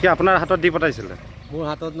কি আপোনাৰ হাতত দি পঠাইছিলে মোৰ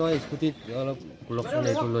হাতত নহয় স্কুটিত অলপ লক্ষণ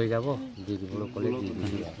এইটো লৈ যাব দি দিবলৈ ক'লে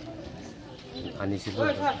আনিছিলোঁ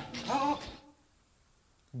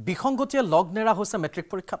বিসংগতিয়ে লগ নেৰা হৈছে মেট্ৰিক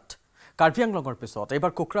পৰীক্ষাত কাৰ্বি আংলঙৰ পিছত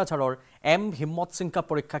এইবাৰ কোকৰাঝাৰৰ এম হিম্মত সিংকা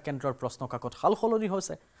পৰীক্ষা কেন্দ্ৰৰ প্ৰশ্ন কাকত হাল সলনি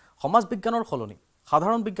হৈছে সমাজ বিজ্ঞানৰ সলনি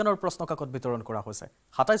সাধাৰণ বিজ্ঞানৰ প্ৰশ্ন কাকত বিতৰণ কৰা হৈছে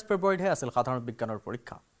 27 ফেব্ৰুৱাৰীতহে আছিল সাধাৰণ বিজ্ঞানৰ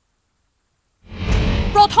পৰীক্ষা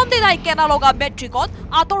প্ৰথম দিনাই কেনা লগা মেট্ৰিকত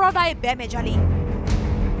আতৰা নাই বেমেজালি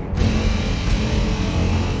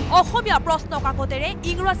অসমীয়া প্ৰশ্ন কাকতেৰে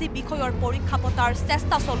ইংৰাজী বিষয়ৰ পৰীক্ষা পতাৰ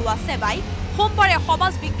চেষ্টা চলোৱা সেৱাই সোমবাৰে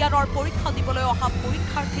সমাজ বিজ্ঞানৰ পৰীক্ষা দিবলৈ অহা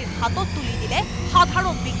পৰীক্ষাৰ্থীৰ হাতত তুলি দিলে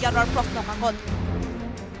সাধাৰণ বিজ্ঞানৰ প্ৰশ্ন কাকত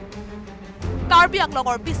কাৰ্বি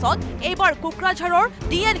আংলঙৰ পিছত এইবাৰ কোকৰাঝাৰৰ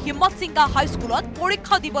ডিএন হিম্মত সিংহা হাইস্কুলত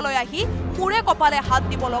পৰীক্ষা দিবলৈ আহি মূৰে কপালে হাত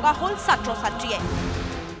দিব লগা হ'ল ছাত্ৰ ছাত্ৰীয়ে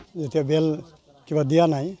যেতিয়া বেল কিবা দিয়া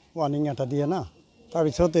নাই ৱাৰ্নিং এটা দিয়ে না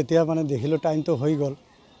তাৰপিছত এতিয়া মানে দেখিলোঁ টাইমটো হৈ গ'ল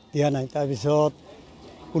দিয়া নাই তাৰপিছত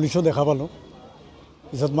পুলিচো দেখা পালোঁ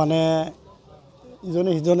পিছত মানে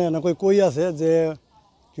ইজনে সিজনে এনেকৈ কৈ আছে যে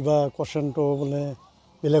কিবা কোৱেশ্যনটো বোলে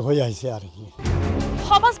বেলেগ হৈ আহিছে আৰু কি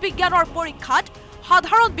সমাজ বিজ্ঞানৰ পৰীক্ষাত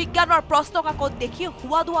সাধাৰণ বিজ্ঞানৰ প্ৰশ্ন কাকত দেখি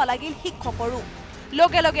হুৱা দুৱা লাগিল শিক্ষকৰো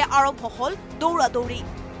লগে লগে আৰম্ভ হ'ল দৌৰা দৌৰি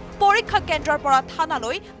পৰীক্ষা কেন্দ্ৰৰ পৰা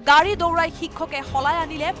থানালৈ গাড়ী দৌৰাই শিক্ষকে সলাই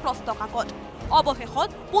আনিলে প্ৰশ্ন কাকত অৱশেষত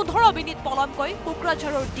 15 মিনিট পলমকৈ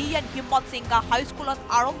কোকৰাঝাৰৰ ডিএন হিম্মত সিংহা হাইস্কুলত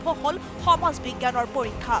আৰম্ভ হ'ল সমাজ বিজ্ঞানৰ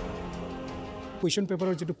পৰীক্ষা কুৱেশ্যন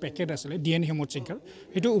পেপাৰৰ যেটো পেকেট আছিল ডিএন হিম্মত সিংহাৰ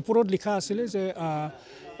হেতু ওপৰত লিখা আছিল যে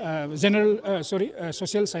জেনাৰেল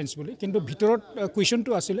সোশ্যাল সায়েন্স বুলি কিন্তু ভিতৰত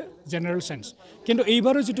কুৱেশ্যনটো আছিল জেনাৰেল সায়েন্স কিন্তু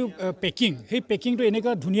এইবাৰৰ যেটো পেকিং সেই পেকিংটো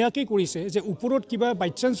এনেকা ধুনিয়াকৈ কৰিছে যে ওপৰত কিবা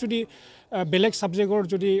বাই চান্স যদি বেলেগ সাবজেক্টৰ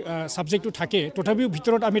যদি সাবজেক্টটো থাকে তথাপিও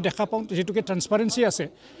ভিতৰত আমি দেখা পাওঁ যেটোকে ট্ৰান্সপাৰেন্সি আছে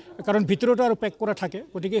কাৰণ ভিতৰত আৰু পেক কৰা থাকে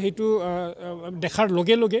গতিকে হেতু দেখাৰ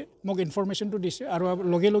লগে লগে মোক ইনফৰমেশনটো দিছে আৰু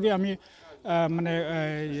লগে লগে আমি মানে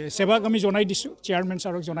সেৱাক আমি জনাই দিছো চেয়াৰম্যান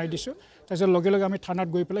ছাৰক জনাই দিছো তাৰপিছত লগে লগে আমি থানাত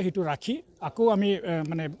গৈ পেলাই হেতু ৰাখি আকৌ আমি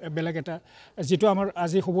মানে বেলেগ এটা যেটো আমাৰ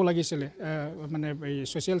আজি হ'ব লাগিছিল মানে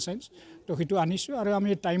সোশ্যাল সায়েন্স তো হেতু আনিছো আৰু আমি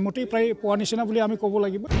টাইমতে প্ৰায় পোৱা নিচিনা বুলি আমি ক'ব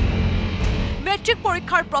লাগিব মেট্ৰিক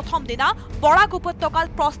পৰীক্ষাৰ প্ৰথম দিনা বৰাক উপত্যকাত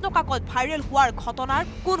প্ৰশ্ন কাকত ভাইৰেল হোৱাৰ ঘটনাৰ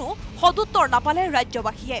কোনো সদুত্তৰ নাপালে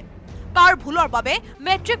ৰাজ্যবাসীয়ে কাৰ ভুলৰ বাবে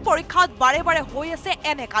মেট্ৰিক পৰীক্ষাত বাৰে বাৰে হৈ আছে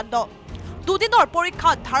এনে কাণ্ড দুদিনৰ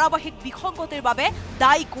পৰীক্ষাত ধাৰাবাহিক বিসংগতিৰ বাবে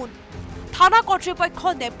দায়ী কোন থানা কৰ্তৃপক্ষ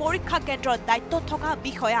নে পৰীক্ষা কেন্দ্ৰৰ দায়িত্বত থকা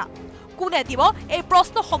বিষয়া কোনে দিব এই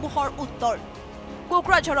প্ৰশ্নসমূহৰ উত্তৰ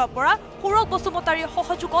কোকৰাঝাৰৰ পৰা সুৰক বসুমতাৰীৰ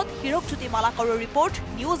সহযোগত Hirakjyoti মালাকৰৰ report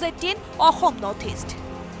news 18 Assam north east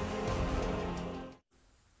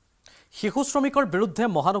শিশু শ্ৰমিকৰ বিৰুদ্ধে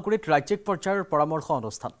মহানগৰীত ৰাজ্যিক পৰ্যায়ৰ পৰামৰ্শ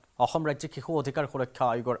অনুষ্ঠান অসম ৰাজ্যিক শিশু অধিকাৰ সুৰক্ষা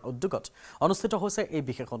আয়োগৰ উদ্যোগত অনুষ্ঠিত হৈছে এই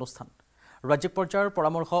বিশেষ অনুষ্ঠান ৰাজ্যিক পৰ্যায়ৰ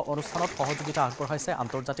পৰামৰ্শ অনুষ্ঠানত সহযোগিতা আগবঢ়াইছে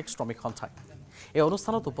আন্তৰ্জাতিক শ্ৰমিক সন্থাই এই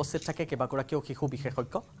অনুষ্ঠানত উপস্থিত থাকে কেইবাগৰাকীও শিশু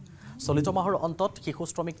বিশেষজ্ঞ চলিত মাহৰ অন্তত শিশু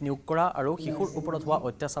শ্ৰমিক নিয়োগ কৰা আৰু শিশুৰ ওপৰত হোৱা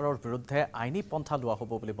অত্যাচাৰৰ বিৰুদ্ধে আইনী পন্থা লোৱা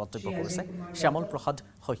হ'ব বুলি মন্তব্য কৰিছে শ্যামল প্ৰসাদ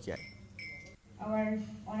শইকীয়াই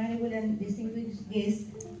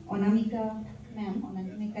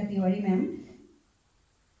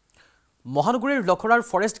মহানগৰীৰ লখৰাৰ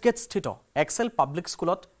ফৰেষ্ট গেট স্থিত এক্সেল পাব্লিক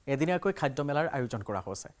স্কুলত এদিনীয়াকৈ খাদ্যমেলাৰ আয়োজন কৰা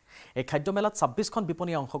হৈছে এই খাদ্যমেলাত 26খন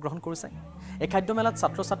বিপণীয়ে অংশগ্ৰহণ কৰিছে এই খাদ্যমেলাত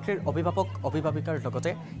ছাত্ৰ ছাত্ৰীৰ অভিভাৱক অভিভাৱিকাৰ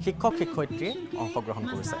লগতে শিক্ষক শিক্ষয়িত্ৰীয়ে অংশগ্ৰহণ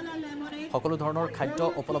কৰিছে সকলো ধৰণৰ খাদ্য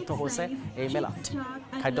উপলব্ধ হৈছে এই মেলাত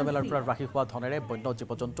খাদ্যমেলাৰ পৰা ৰাহি হোৱা ধনেৰে বন্য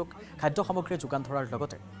জীৱ-জন্তুক খাদ্য সামগ্ৰী যোগান ধৰাৰ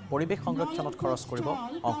লগতে পৰিৱেশ সংৰক্ষণত খৰচ কৰিব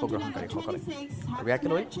অংশগ্ৰহণকাৰীসকলে আৰু ইয়াকে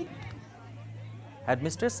লৈ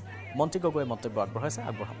হেডমিষ্ট্ৰেছ মন্ত্ৰী গগৈয়ে মন্তব্য আগবঢ়াইছে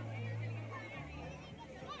আগবঢ়াম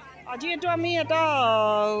আজি এটো আমি এটা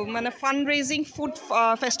মানে fund raging food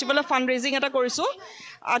ফেষ্টিভেলৰ fund raging এটা কৰিছো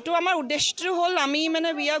তো আমাৰ উদ্দেশ্যটো হ'ল আমি মানে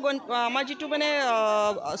আমাৰ যিটো মানে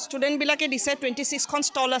ষ্টুডেণ্টবিলাকে দিছে 26খন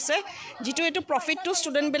ষ্টল আছে যিটো এইটো প্ৰফিটটো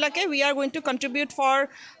ষ্টুডেণ্টবিলাকে we are going to contribute for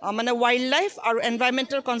মানে ৱাইল্ড লাইফ আৰু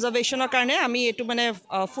এনভাইৰমেণ্টেল কনজাৰ্ভেশ্যনৰ কাৰণে আমি এইটো মানে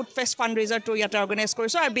ফুড ফেষ্ট ফাণ্ড ৰেইজাৰটো ইয়াতে অৰ্গেনাইজ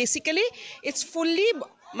কৰিছোঁ আৰু বেচিকেলি ইটছ ফুল্লি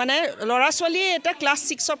মানে ল'ৰা ছোৱালীয়ে এটা ক্লাছ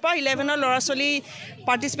 6ৰ পৰা 11ৰ ল'ৰা ছোৱালী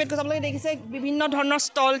পাৰ্টিচিপেট কৰি আপোনালোকে দেখিছে বিভিন্ন ধৰণৰ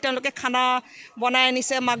ষ্টল তেওঁলোকে খানা বনাই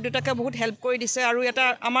আনিছে মাক দেউতাকে বহুত হেল্প কৰি দিছে আৰু এটা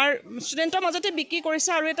আমাৰ ষ্টুডেণ্টৰ মাজতে বিক্ৰী কৰিছে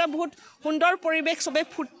আৰু এটা বহুত সুন্দৰ পৰিৱেশ চবেই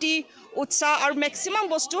ফূৰ্তি উৎসাহ আৰু মেক্সিমাম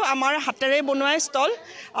বস্তু আমাৰ হাতেৰে বনোৱাই ষ্টল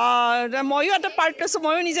ময়ো এটা পাৰ্ট লৈছোঁ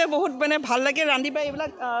ময়ো নিজে বহুত মানে ভাল লাগে ৰান্ধি বাই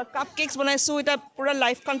এইবিলাক কাপ কেকছ বনাইছোঁ এতিয়া পূৰা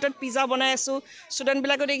লাইফ কণ্টেণ্ট পিজ্জা বনাই আছোঁ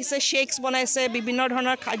ষ্টুডেণ্টবিলাকে দেখিছে শ্বেকছ বনাইছে বিভিন্ন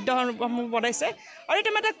ধৰণৰ খাদ্যসমূহ বনাইছে আৰু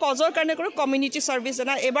এটা এটা কজৰ কাৰণে কৰোঁ কমিউনিটি ছাৰ্ভিচ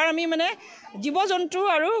এটা এইবাৰ আমি মানে জীৱ জন্তু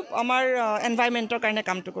আৰু আমাৰ এনভাইৰমেণ্টৰ কাৰণে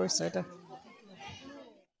কামটো কৰিছোঁ এটা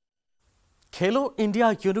খেলো ইণ্ডিয়া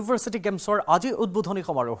ইউনিভাৰ্চিটি গেমছৰ আজি উদ্বোধনী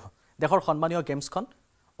সমাৰোহ দেশৰ সন্মানীয় গেমছখন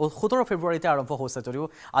 17 ফেব্ৰুৱাৰীতে আৰম্ভ হৈছে যদিও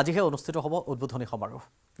আজিহে অনুষ্ঠিত হ'ব উদ্বোধনী সমাৰোহ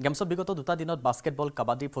গেমছত বিগত 2টা দিনত বাস্কেটবল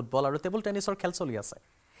কাবাডী ফুটবল আৰু টেবুল টেনিছৰ খেল চলি আছে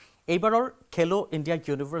এইবাৰৰ খেলো ইণ্ডিয়া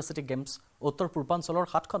ইউনিভাৰ্চিটি গেমছ উত্তৰ পূৰ্বাঞ্চলৰ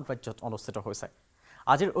 7খন ৰাজ্যত অনুষ্ঠিত হৈছে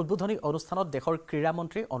আজিৰ উদ্বোধনী অনুষ্ঠানত দেশৰ ক্ৰীড়া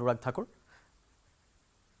মন্ত্ৰী অনুৰাগ ঠাকুৰ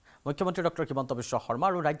মুখ্যমন্ত্ৰী ডক্টৰ হিমন্ত বিশ্ব শৰ্মা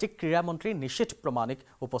আৰু ৰাজ্যিক ক্ৰীড়া মন্ত্ৰী নিশিত প্ৰমাণিক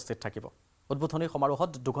উপস্থিত থাকিব উদ্বোধনী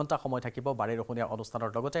সমাৰোহত 2 ঘণ্টা সময় থাকিব বাৰেৰহণীয়া অনুষ্ঠানৰ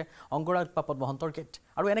লগতে অংগৰাগ পাপন মহন্তৰ গীত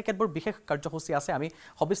আৰু এনে কেতবোৰ বিশেষ কাৰ্যসূচী আছে আমি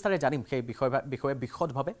সবিস্তাৰে জানিম সেই বিষয়ে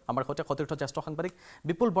বিশদভাৱে আমাৰ সৈতে সতীৰ্থ জ্যেষ্ঠ সাংবাদিক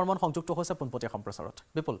বিপুল বৰ্মন সংযুক্ত হৈছে পোনপটীয়া সম্প্ৰচাৰত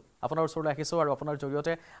বিপুল আপোনাৰ ওচৰলৈ আহিছোঁ আৰু আপোনাৰ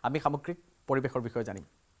জৰিয়তে আমি সামগ্ৰিক পৰিৱেশৰ বিষয়ে জানিম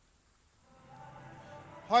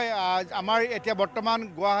হয় আমাৰ এতিয়া বৰ্তমান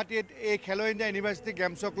গুৱাহাটীত এই খেলো ইণ্ডিয়া ইউনিভাৰ্চিটি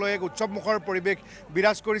গেমছক লৈ এক উৎসৱমুখৰ পৰিৱেশ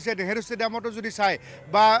বিৰাজ কৰিছে নেহেৰু ষ্টেডিয়ামতো যদি চাই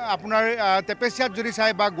বা আপোনাৰ টেপেচিয়াত যদি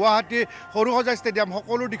চাই বা গুৱাহাটীৰ সৰুসজাই ষ্টেডিয়াম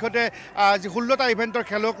সকলো দিশতে যি 16টা ইভেণ্টৰ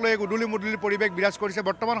খেলক লৈ এক উদুলি মুদুলি পৰিৱেশ বিৰাজ কৰিছে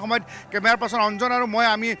বৰ্তমান সময়ত কেমেৰাৰ পাছত অঞ্জন আৰু মই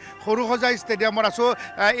আমি সৰুসজাই ষ্টেডিয়ামত আছোঁ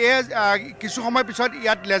এই কিছু সময় পিছত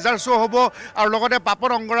ইয়াত লেজাৰ শ্ব' হ'ব আৰু লগতে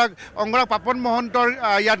অংগৰাগ পাপন মহন্তৰ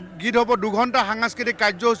ইয়াত গীত হ'ব 2 ঘণ্টা সাংস্কৃতিক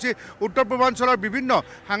কাৰ্যসূচী উত্তৰ পূৰ্বাঞ্চলৰ বিভিন্ন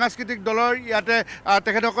সাংস্কৃতিক দলৰ ইয়াতে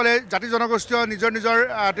তেখেতসকলে জাতি জনগোষ্ঠীয় নিজৰ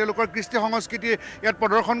তেওঁলোকৰ কৃষ্টি সংস্কৃতি ইয়াত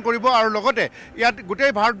প্ৰদৰ্শন কৰিব আৰু লগতে ইয়াত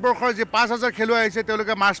গোটেই ভাৰতবৰ্ষৰ যি 5,000 খেলুৱৈ আহিছে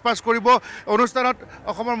তেওঁলোকে মাৰ্চ পাছ কৰিব অনুষ্ঠানত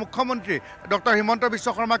অসমৰ মুখ্যমন্ত্ৰী ডক্টৰ হিমন্ত বিশ্ব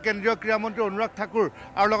শৰ্মা কেন্দ্ৰীয় ক্ৰীড়া মন্ত্ৰী অনুৰাগ ঠাকুৰ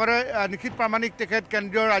আৰু লগতে নিশিত প্ৰামাণিক তেখেত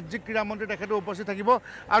কেন্দ্ৰীয় ৰাজ্যিক ক্ৰীড়া মন্ত্ৰী তেখেতো উপস্থিত থাকিব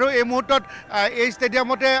আৰু এই মুহূৰ্তত এই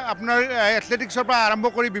ষ্টেডিয়ামতে আপোনাৰ এথলেটিক্সৰ পৰা আৰম্ভ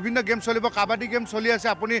কৰি বিভিন্ন গেম চলিব কাবাডী গেম চলি আছে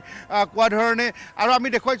আপুনি কোৱা ধৰণে আৰু আমি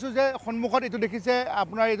দেখুৱাইছোঁ যে সন্মুখত এইটো দেখিছে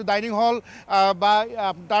আপোনাৰ এইটো ডাইনিং হল বা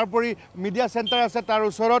তাৰোপৰি মিডিয়া চেণ্টাৰ আছে তাৰ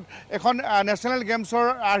ওচৰত এখন নেশ্যনেল গেমছৰ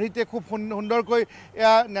আৰ্হিতে খুব সুন্দৰকৈ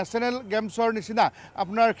নেশ্যনেল গেমছৰ নিচিনা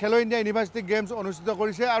আপোনাৰ খেলো ইণ্ডিয়া ইউনিভাৰ্চিটি গেমছ অনুষ্ঠিত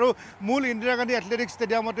কৰিছে আৰু মূল ইন্দিৰা গান্ধী এথলেটিক্স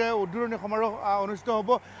ষ্টেডিয়ামতে উদ্বোধনী সমাৰোহ অনুষ্ঠিত হ'ব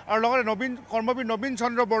আৰু লগতে কৰ্মবীৰ নবীন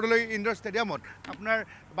চন্দ্ৰ বৰদলৈ ইণ্ডোৰ ষ্টেডিয়ামত আপোনাৰ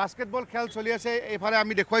বাস্কেটবল খেল চলি আছে এইফালে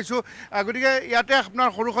আমি দেখুৱাইছোঁ গতিকে ইয়াতে আপোনাৰ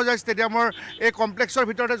সৰুসজাই ষ্টেডিয়ামৰ এই কমপ্লেক্সৰ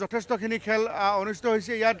ভিতৰতে যথেষ্টখিনি খেল অনুষ্ঠিত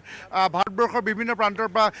হৈছে ইয়াত ভাৰতবৰ্ষৰ বিভিন্ন প্ৰান্তৰ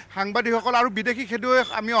পৰা সাংবাদিকসকল আৰু বিদেশী খেলুৱৈ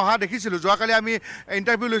আমি অহা দেখিছিলোঁ যোৱাকালি আমি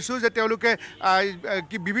ইণ্টাৰভিউ লৈছোঁ যে তেওঁলোকে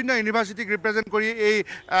বিভিন্ন ইউনিভাৰ্চিটিক ৰিপ্ৰেজেণ্ট কৰি এই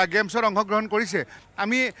গেমছত অংশগ্ৰহণ কৰিছে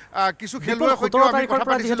আমি কিছু খেলুৱৈৰ সৈতে কথা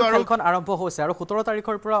পাতিছিলোঁ আৰু খেলখন আৰম্ভ হৈছে আৰু 17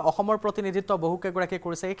 তাৰিখৰ পৰা অসমৰ প্ৰতিনিধিত্ব বহুকেইগৰাকীয়ে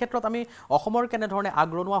কৰিছে এই ক্ষেত্ৰত আমি অসমৰ কেনেধৰণে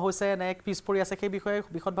আগৰণুৱা হৈছে নে পিছ পৰি আছে সেই বিষয়ে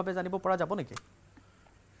বিশদভাৱে জানিব পৰা যাব নেকি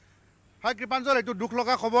হয় কৃপাঞ্জল এইটো দুখ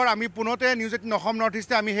লগা খবৰ আমি পুনতে নিউজ 18 অসম নৰ্থ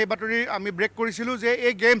ইষ্টে আমি সেই বাতৰি আমি ব্ৰেক কৰিছিলোঁ যে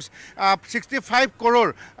এই গেমছ 65 কৰোৰ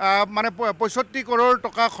মানে 65 কৰোৰ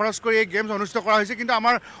টকা খৰচ কৰি এই গেমছ অনুষ্ঠিত কৰা হৈছে কিন্তু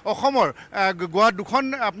আমাৰ অসমৰ দুখন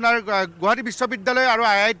আপোনাৰ গুৱাহাটী বিশ্ববিদ্যালয় আৰু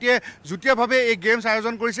IITয়ে যুটীয়াভাৱে এই গেমছ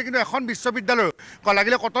আয়োজন কৰিছে কিন্তু এখন বিশ্ববিদ্যালয়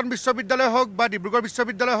লাগিলে কটন বিশ্ববিদ্যালয় হওক বা ডিব্ৰুগড়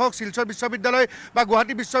বিশ্ববিদ্যালয় হওক শিলচৰ বিশ্ববিদ্যালয় বা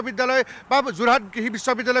গুৱাহাটী বিশ্ববিদ্যালয় বা যোৰহাট কৃষি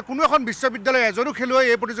বিশ্ববিদ্যালয় কোনো এখন বিশ্ববিদ্যালয় এজনো খেলুৱৈ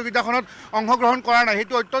এই প্ৰতিযোগিতাখনত অংশগ্ৰহণ কৰা নাই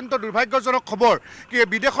সেইটো অত্যন্ত দুৰ্ভাগ্যজনক খবৰ কি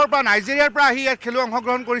বিদেশৰ পৰা নাইজেৰিয়াৰ পৰা আহি ইয়াত খেলুৱৈ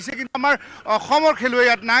অংশগ্ৰহণ কৰিছে কিন্তু আমাৰ অসমৰ খেলুৱৈ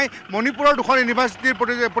ইয়াত নাই মণিপুৰৰ দুখন ইউনিভাৰ্চিটিৰ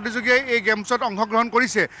প্ৰতিযোগীয়ে এই গেমছত অংশগ্ৰহণ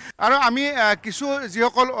কৰিছে আৰু আমি কিছু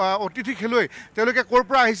যিসকল অতিথি খেলুৱৈ তেওঁলোকে ক'ৰ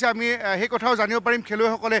পৰা আহিছে আমি সেই কথাও জানিব পাৰিম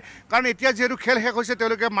খেলুৱৈসকলে কাৰণ এতিয়া যিহেতু খেল শেষ হৈছে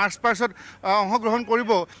তেওঁলোকে মাৰ্চ পাছত অংশগ্ৰহণ কৰিব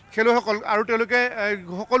খেলুৱৈসকল আৰু তেওঁলোকে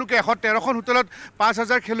সকলোকে 113খন হোটেলত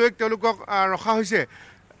 5,000 খেলুৱৈক তেওঁলোকক ৰখা হৈছে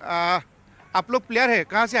आप लोग प्लेयर है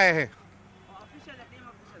कहाँ से आए हैं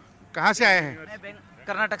कहाँ से आए हैं मैं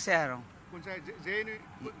कर्नाटक से आ रहा हूँ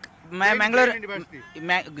मैं मैंगलोर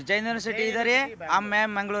जैन यूनिवर्सिटी इधर है अब मैं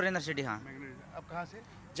मैंगलोर यूनिवर्सिटी हाँ आप कहाँ से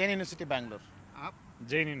जैन यूनिवर्सिटी बैंगलोर आप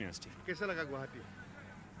जैन यूनिवर्सिटी कैसा लगा गुवाहाटी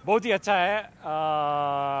बहुत ही अच्छा है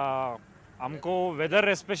हमको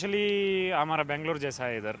वेदर स्पेशली हमारा बेंगलोर जैसा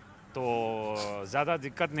है इधर तो ज़्यादा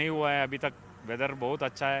दिक्कत नहीं हुआ है अभी तक वेदर बहुत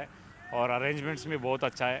अच्छा है और अरेंजमेंट्स भी बहुत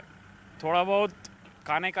अच्छा है। थोड़ा बहुत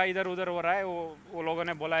खाने का इधर उधर हो रहा है, वो लोगों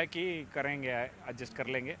ने बोला है कि करेंगे, एडजस्ट कर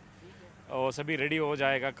लेंगे और सभी रेडी हो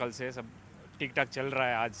जाएगा कल से। सब ठीक ठाक चल रहा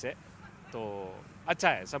है आज से, तो अच्छा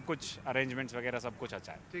है सब कुछ, अरेंजमेंट्स वगैरह सब कुछ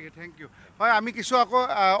अच्छा है। ঠিক আছে, থেংক ইউ। হয় আমি কিছু আকৌ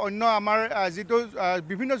অন্য আমাৰ যিটো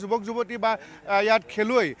বিভিন্ন যুৱক যুৱতী বা ইয়াত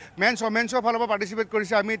খেলুৱৈ মেন্সৰ ফালৰ পৰা পাৰ্টিচিপেট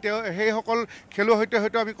কৰিছে, আমি সেইসকল খেলুৱৈৰ সৈতে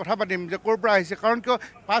হয়তো আমি কথা পাতিম যে ক'ৰ পৰা আহিছে, কাৰণ কিয়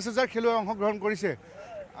 5000 খেলুৱৈ অংশগ্ৰহণ কৰিছে।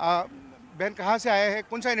 बहन कहाँ से आए हैं,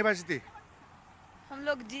 कौन सा यूनिवर्सिटी? हम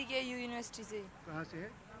लोग GKU यूनिवर्सिटी से। कहाँ से है?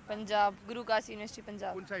 पंजाब, गुरु काशी यूनिवर्सिटी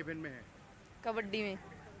पंजाब। कौन सा इवेंट में है? कबड्डी में।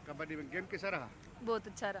 कबड्डी में गेम कैसा रहा? बहुत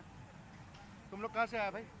अच्छा रहा। तुम लोग कहाँ से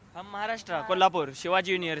आए भाई? हम महाराष्ट्र, कोल्हापुर,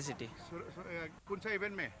 शिवाजी यूनिवर्सिटी। कौन सा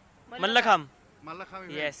इवेंट में? Mallakhamb. Mallakhamb.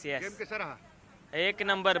 Yes yes. Game कैसा रहा? एक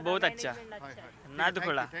नंबर, बहुत अच्छा। ना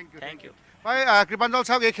दुखड़ा। Thank you. भाई कृपांजल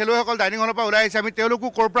साहब, ये খেলুৱৈসকল ডাইনিং হলৰ পৰা ওলাই আহিছে, আমি তেওঁলোকো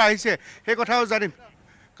ক'ৰ পৰা আহিছে সেই কথাও জানিম।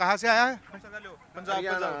 कहाँ से आया है? Punjab,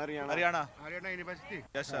 Haryana. Haryana university.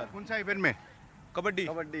 Yes sir. कौन सा इवेंट में? कबड्डी।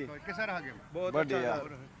 कैसा रहा गेम? बहुत बढ़िया।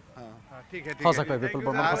 ঠিক আছে, সঁচাকৈ বিপুল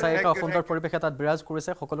বৰ্মন সঁচাই এক সুন্দৰ পৰিৱেশ এটাত বিৰাজ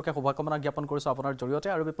কৰিছে। সকলোকে শুভকামনা জ্ঞাপন কৰিছোঁ আপোনাৰ জৰিয়তে,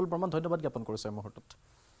 আৰু বিপুল বৰ্মন ধন্যবাদ জ্ঞাপন কৰিছোঁ এই মুহূৰ্তত।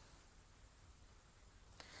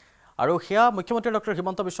 আৰু সেয়া মুখ্যমন্ত্ৰী ডক্টৰ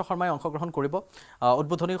হিমন্ত বিশ্ব শৰ্মাই অংশগ্ৰহণ কৰিব।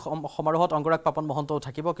 উদ্বোধনী সমাৰোহত অংগৰাগ পাপন মহন্তও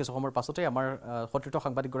থাকিব। কিছু সময়ৰ পাছতে আমাৰ সতীৰ্থ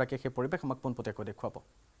সাংবাদিকগৰাকীয়ে সেই পৰিৱেশ আমাক পোনপটীয়াকৈ দেখুৱাব।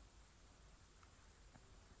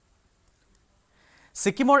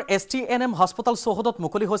 সিকিমৰ STNM হাস্পতাল চৌহদত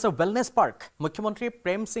মুকলি হৈছে ৱেলনেছ পাৰ্ক। মুখ্যমন্ত্ৰী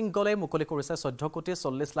প্ৰেম সিং গোলে মুকলি কৰিছে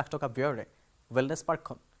 14,40,00,000 টকা ব্যয়েৰে ৱেলনেছ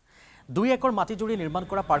পাৰ্কখন। 2 একৰ মাটি জুৰি নিৰ্মাণ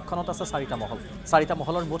কৰা পাৰ্কখনত আছে 4টা মহল। 4টা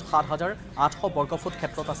মহলৰ মুঠ 7,800 বৰ্গফুট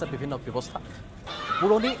ক্ষেত্ৰত আছে বিভিন্ন ব্যৱস্থা।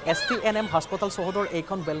 পুৰণি STNM হাস্পতাল চৌহদৰ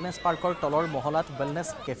এইখন ৱেলনেছ পাৰ্কৰ তলৰ মহলাত ৱেলনেছ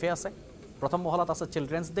কেফে আছে। প্ৰথম মহলাত আছে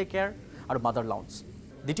চিলড্ৰেন্স ডে কেয়াৰ আৰু মাদাৰ লাউঞ্জ।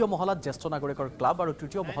 দ্বিতীয় মহলাত জ্যেষ্ঠ নাগৰিকৰ ক্লাব আৰু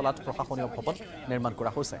তৃতীয় মহলাত প্ৰশাসনীয় ভৱন নিৰ্মাণ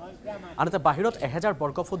কৰা হৈছে। আনহাতে বাহিৰত 1000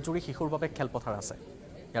 বৰ্গফুট জুৰি শিশুৰ বাবে খেলপথাৰ আছে।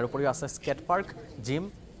 ইয়াৰ উপৰিও আছে স্কেট পাৰ্ক, জিম,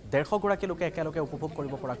 150 গৰাকী লোকে একেলগে উপভোগ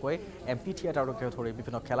কৰিব পৰাকৈ এম্পি থিয়েটাৰকে ধৰি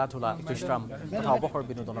বিভিন্ন খেলা ধূলা, বিশ্ৰাম তথা অৱসৰ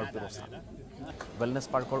বিনোদনৰ ব্যৱস্থা। ৱেলনেছ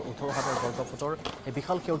পাৰ্কৰ 18,000 বৰ্গফুটৰ এই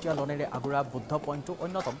বিশাল সেউজীয়া লনেৰে আগুৰা বুদ্ধ পইণ্টটো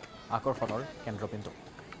অন্যতম আকৰ্ষণৰ কেন্দ্ৰবিন্দু।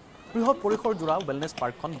 বৃহৎ পৰিসৰজোৰা ৱেলনেছ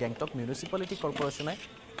পাৰ্কখন গেংটক মিউনিচিপালিটি কৰ্পোৰেশ্যনে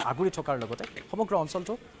আগুৰি থকাৰ লগতে সমগ্ৰ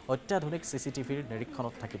অঞ্চলটো অত্যাধুনিক CCTVৰ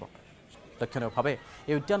নিৰীক্ষণত থাকিব। লক্ষণীয়ভাৱে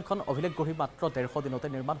এই উদ্যানখন অভিলেখ গঢ়ি মাত্ৰ 150 দিনতে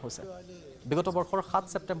নিৰ্মাণ হৈছে। বিগত বৰ্ষৰ 7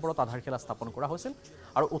 ছেপ্টেম্বৰত আধাৰশিলা স্থাপন কৰা হৈছিল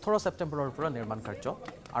আৰু 18 ছেপ্টেম্বৰৰ পৰা নিৰ্মাণ কাৰ্য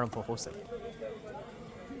আৰম্ভ হৈছিল।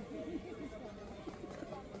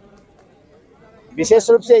 विशेष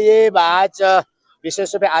रूप से ये आज विशेष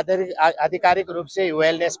रूप से आधिकारिक रूप से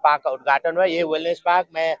वेलनेस पार्क का उद्घाटन हुआ। ये वेलनेस पार्क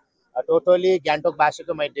मैं टोटली गैंगटोक वासी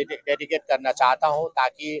को मैं डेडिकेट करना चाहता हूँ,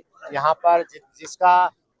 ताकि यहाँ पर जिसका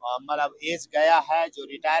मतलब एज गया है, जो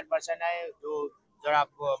रिटायर्ड पर्सन है, जो जरा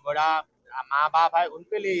बड़ा माँ बाप है,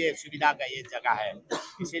 उनके लिए ये सुविधा का ये जगह है।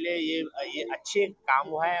 इसीलिए ये अच्छे काम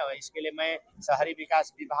है और इसके लिए मैं शहरी विकास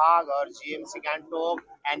विभाग और GMC Gangtok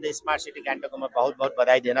and the smart city Gangtok को मैं बहुत बहुत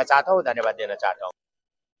बधाई देना चाहता हूँ, धन्यवाद देना चाहता हूँ।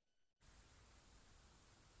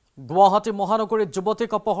 গুৱাহাটী মহানগৰীত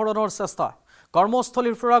যুৱতীক অপহৰণৰ চেষ্টা।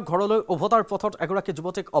 কৰ্মস্থলীৰ পৰা ঘৰলৈ উভতাৰ পথত এগৰাকী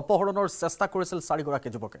যুৱতীক অপহৰণৰ চেষ্টা কৰিছিল 4 গৰাকী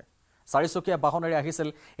যুৱকে। 4চকীয়া বাহনেৰে আহিছিল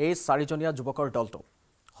এই 4জনীয়া যুৱকৰ দলটো।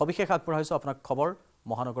 সবিশেষ আগবঢ়াইছো আপোনাক খবৰ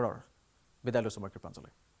মহানগৰৰ। বিদায় লৈছো মই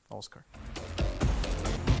কৃপাঞ্জলি। নমস্কাৰ।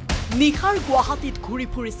 নিশাৰ গুৱাহাটীত ঘূৰি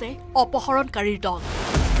ফুৰিছে অপহৰণকাৰীৰ দল।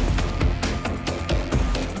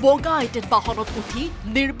 বগা আইটেন বাহনত উঠি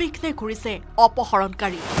নিৰ্বিঘ্নে ঘূৰিছে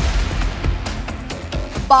অপহৰণকাৰী।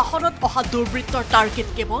 বাহনত অহা দুৰ্বৃত্তৰ টাৰ্গেট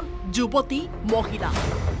কেৱল যুৱতী, মহিলা।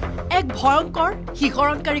 এক ভয়ংকৰ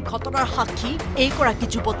শিহৰণকাৰী ঘটনাৰ সাক্ষী এইগৰাকী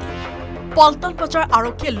যুৱতী। পল্টন বজাৰ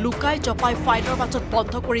আৰক্ষীয়ে লুকাই জপাই ফাইনৰ মাজত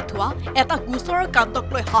বন্ধ কৰি থোৱা এটা গোচৰৰ কাণ্ডক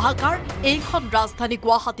লৈ হাহাকাৰ এইখন ৰাজধানী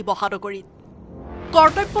গুৱাহাটী মহানগৰীত।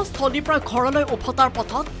 কৰ্তব্যস্থলীৰ পৰা ঘৰলৈ উভতাৰ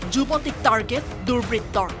পথত যুৱতীক টাৰ্গেট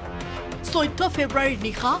দুৰ্বৃত্তৰ। 14 ফেব্ৰুৱাৰীৰ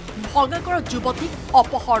নিশা ভঙাগড়ত যুৱতীক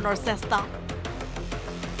অপহৰণৰ চেষ্টা।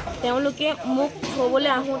 তেওঁলোকে মোক থবলৈ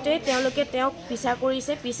আহোঁতে তেওঁলোকে তেওঁক পিছা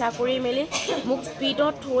কৰিছে। পিছা কৰি মেলি মোক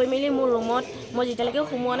স্পীডত থৈ মেলি মোৰ ৰুমত মই যেতিয়ালৈকে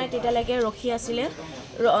সোমোৱা নাই তেতিয়ালৈকে ৰখি আছিলে।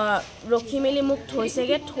 ৰখি মেলি মোক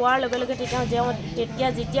থৈছেগৈ। থোৱাৰ লগে লগে তেতিয়া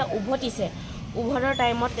যেতিয়া উভতিছে, উভতাৰ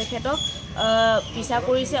টাইমত তেখেতক পিছা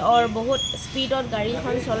কৰিছে আৰু বহুত স্পীডত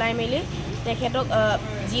গাড়ীখন চলাই মেলি তেখেতক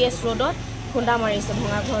GS ৰোডত খুন্দা মাৰিছে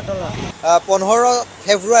ভঙাঘৰৰ তলত। 15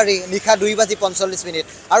 ফেব্ৰুৱাৰী নিশা 2:45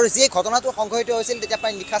 আৰু যি ঘটনাটো সংঘটিত হৈছিল তেতিয়া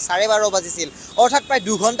প্ৰায় নিশা 12:30 বাজিছিল। অৰ্থাৎ প্ৰায়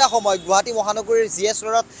 2 ঘণ্টা সময় গুৱাহাটী মহানগৰীৰ GS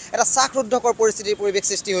ৰোডত এটা চাকৰুদ্ধকৰ পৰিস্থিতিৰ পৰিৱেশ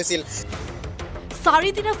সৃষ্টি হৈছিল।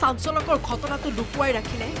 4 দিনা চাঞ্চলকৰ ঘটনাটো লুকুৱাই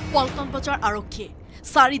ৰাখিলে পল্টন বজাৰ আৰক্ষীয়ে।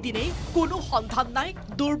 4 দিনেই কোনো সন্ধান নাই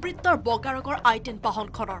দুৰ্বৃত্তৰ বগাৰকৰ আইটেন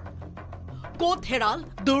বাহনখনৰ কোট হেৰাল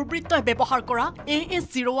দুৰ্বৃত্তই ব্যৱহাৰ কৰা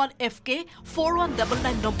AS01FK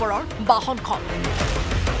 4199 নম্বৰৰ বাহনখন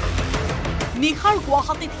নিখাৰ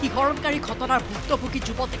গুৱাহাটীত শিহৰণকাৰী ঘটনাৰ ভুক্তভোগী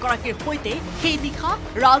যুৱতীগৰাকীৰ সৈতে সেই নিশা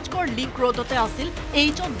ৰাজগড় লিংক ৰোডতে আছিল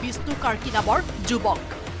এইজন বিষ্ণু কাৰ্কি নামৰ যুৱক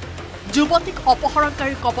যুৱতীক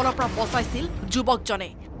অপহৰণকাৰীৰ কবলৰ পৰা বচাইছিল যুৱকজনে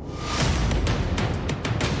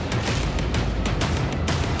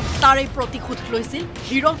তাৰে প্ৰতিশোধ লৈছিল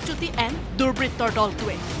হিৰকজ্যোতি এন দুৰ্বৃত্তৰ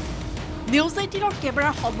দলটোৱে নিউজ 18ৰ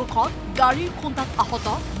কেমেৰাৰ সন্মুখত গাড়ীৰ খুন্দাত আহত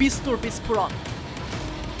বিষ্ণুৰ বিস্ফোৰণ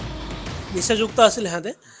নিচাযুক্ত আছিল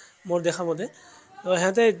সিহঁতে মোৰ দেখা মতে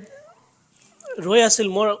সিহঁতে ৰৈ আছিল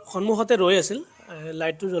মোৰ সন্মুখতে ৰৈ আছিল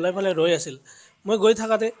লাইটটো জ্বলাই পেলাই ৰৈ আছিল মই গৈ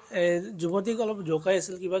থাকাতে যুৱতীক অলপ জোকাই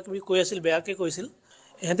আছিল কিবা কিবি কৈ আছিল বেয়াকৈ কৈছিল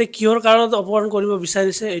সিহঁতে কিহৰ কাৰণত অপহৰণ কৰিব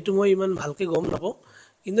বিচাৰিছে এইটো মই ইমান ভালকৈ গম নাপাওঁ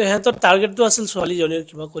কিন্তু সিহঁতৰ টাৰ্গেটটো আছিল ছোৱালীজনীৰ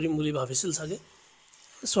কিবা কৰিম বুলি ভাবিছিল চাগে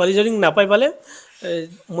ছোৱালীজনীক নাপাই পালে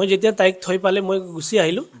মই যেতিয়া তাইক থৈ পালে মই গুচি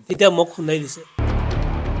আহিলোঁ তেতিয়া মোক খুন্দাই দিছে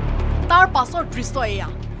তাৰ পাছৰ দৃশ্য এয়া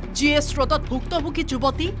GS ৰোডত ভুক্তভোগী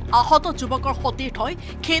যুৱতী আহত যুৱকৰ সতীৰ্থই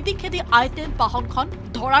খেদি খেদি আইটেন বাহনখন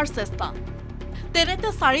ধৰাৰ চেষ্টা তেনেতে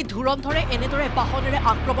 4 ধুৰন্ধৰে এনেদৰে বাহনেৰে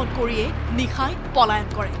আক্ৰমণ কৰিয়ে নিশাই পলায়ন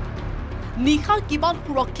কৰে নিশা কিমান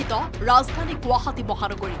সুৰক্ষিত ৰাজধানী গুৱাহাটী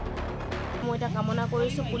মহানগৰী মই এটা কামনা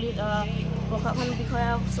কৰিছোঁ পুলিচ প্ৰশাসন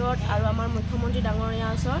বিষয়াৰ ওচৰত আৰু আমাৰ মুখ্যমন্ত্ৰী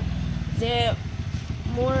ডাঙৰীয়াৰ ওচৰত যে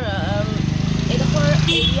মোৰ এইডোখৰ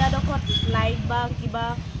এৰিয়াডোখৰত লাইট বা কিবা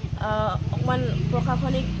অকণমান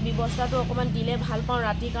প্ৰশাসনিক ব্যৱস্থাটো অকণমান দিলে ভাল পাওঁ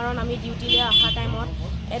ৰাতি কাৰণ আমি ডিউটিলৈ অহা টাইমত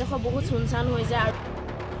এইডোখৰ বহুত চুনচান হৈ যায় আৰু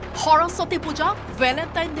সৰস্বতী পূজা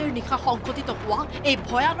ভেলেণ্টাইন ডেৰ নিশা সংঘটিত হোৱা এই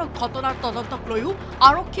ভয়ানক ঘটনাৰ তদন্তক লৈও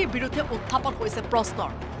আৰক্ষীৰ বিৰুদ্ধে উত্থাপন হৈছে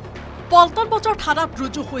প্ৰশ্নৰ পল্টন বজাৰ থানাত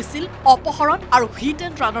ৰুজু হৈছিল অপহৰণ আৰু হিট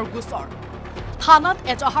এণ্ড ৰানৰ গোচৰ থানাত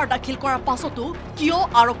এজাহাৰ দাখিল কৰাৰ পাছতো কিয়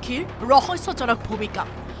আৰক্ষীৰ ৰহস্যজনক ভূমিকা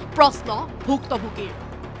প্ৰশ্ন ভুক্তভোগীৰ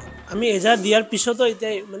আমি এজাহাৰ দিয়াৰ পিছতো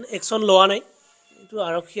এতিয়া মানে একশ্যন লোৱা নাই এইটো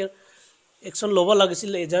আৰক্ষীৰ একশ্যন ল'ব লাগিছিল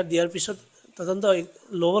এজাহাৰ দিয়াৰ পিছত তদন্ত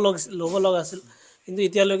ল'ব লগা আছিল কিন্তু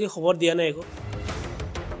এতিয়ালৈকে খবৰ দিয়া নাই একো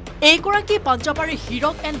এইগৰাকী পাঞ্জাবাৰীৰ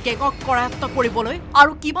হিৰক এণ্ড গেঙক কৰায়ত্ব কৰিবলৈ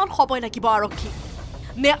আৰু কিমান সময় লাগিব আৰক্ষী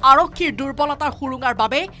নে আৰক্ষীৰ দুৰ্বলতাৰ সুৰুঙাৰ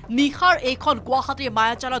বাবে নিশাৰ এইখন গুৱাহাটীৰ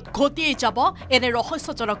মায়াজালত ঘটিয়েই যাব এনে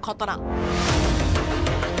ৰহস্যজনক ঘটনা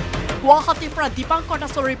গুৱাহাটীৰ পৰা দীপাংকৰ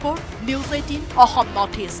দাসৰ report news 18 Assam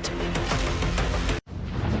north east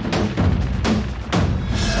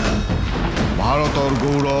ভাৰতৰ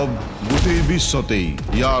গৌৰৱ গোটেই বিশ্বতেই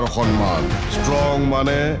ইয়াৰ সন্মান ষ্ট্ৰং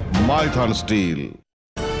মানে মাইথান ষ্টীল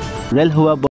ৰেল হোৱা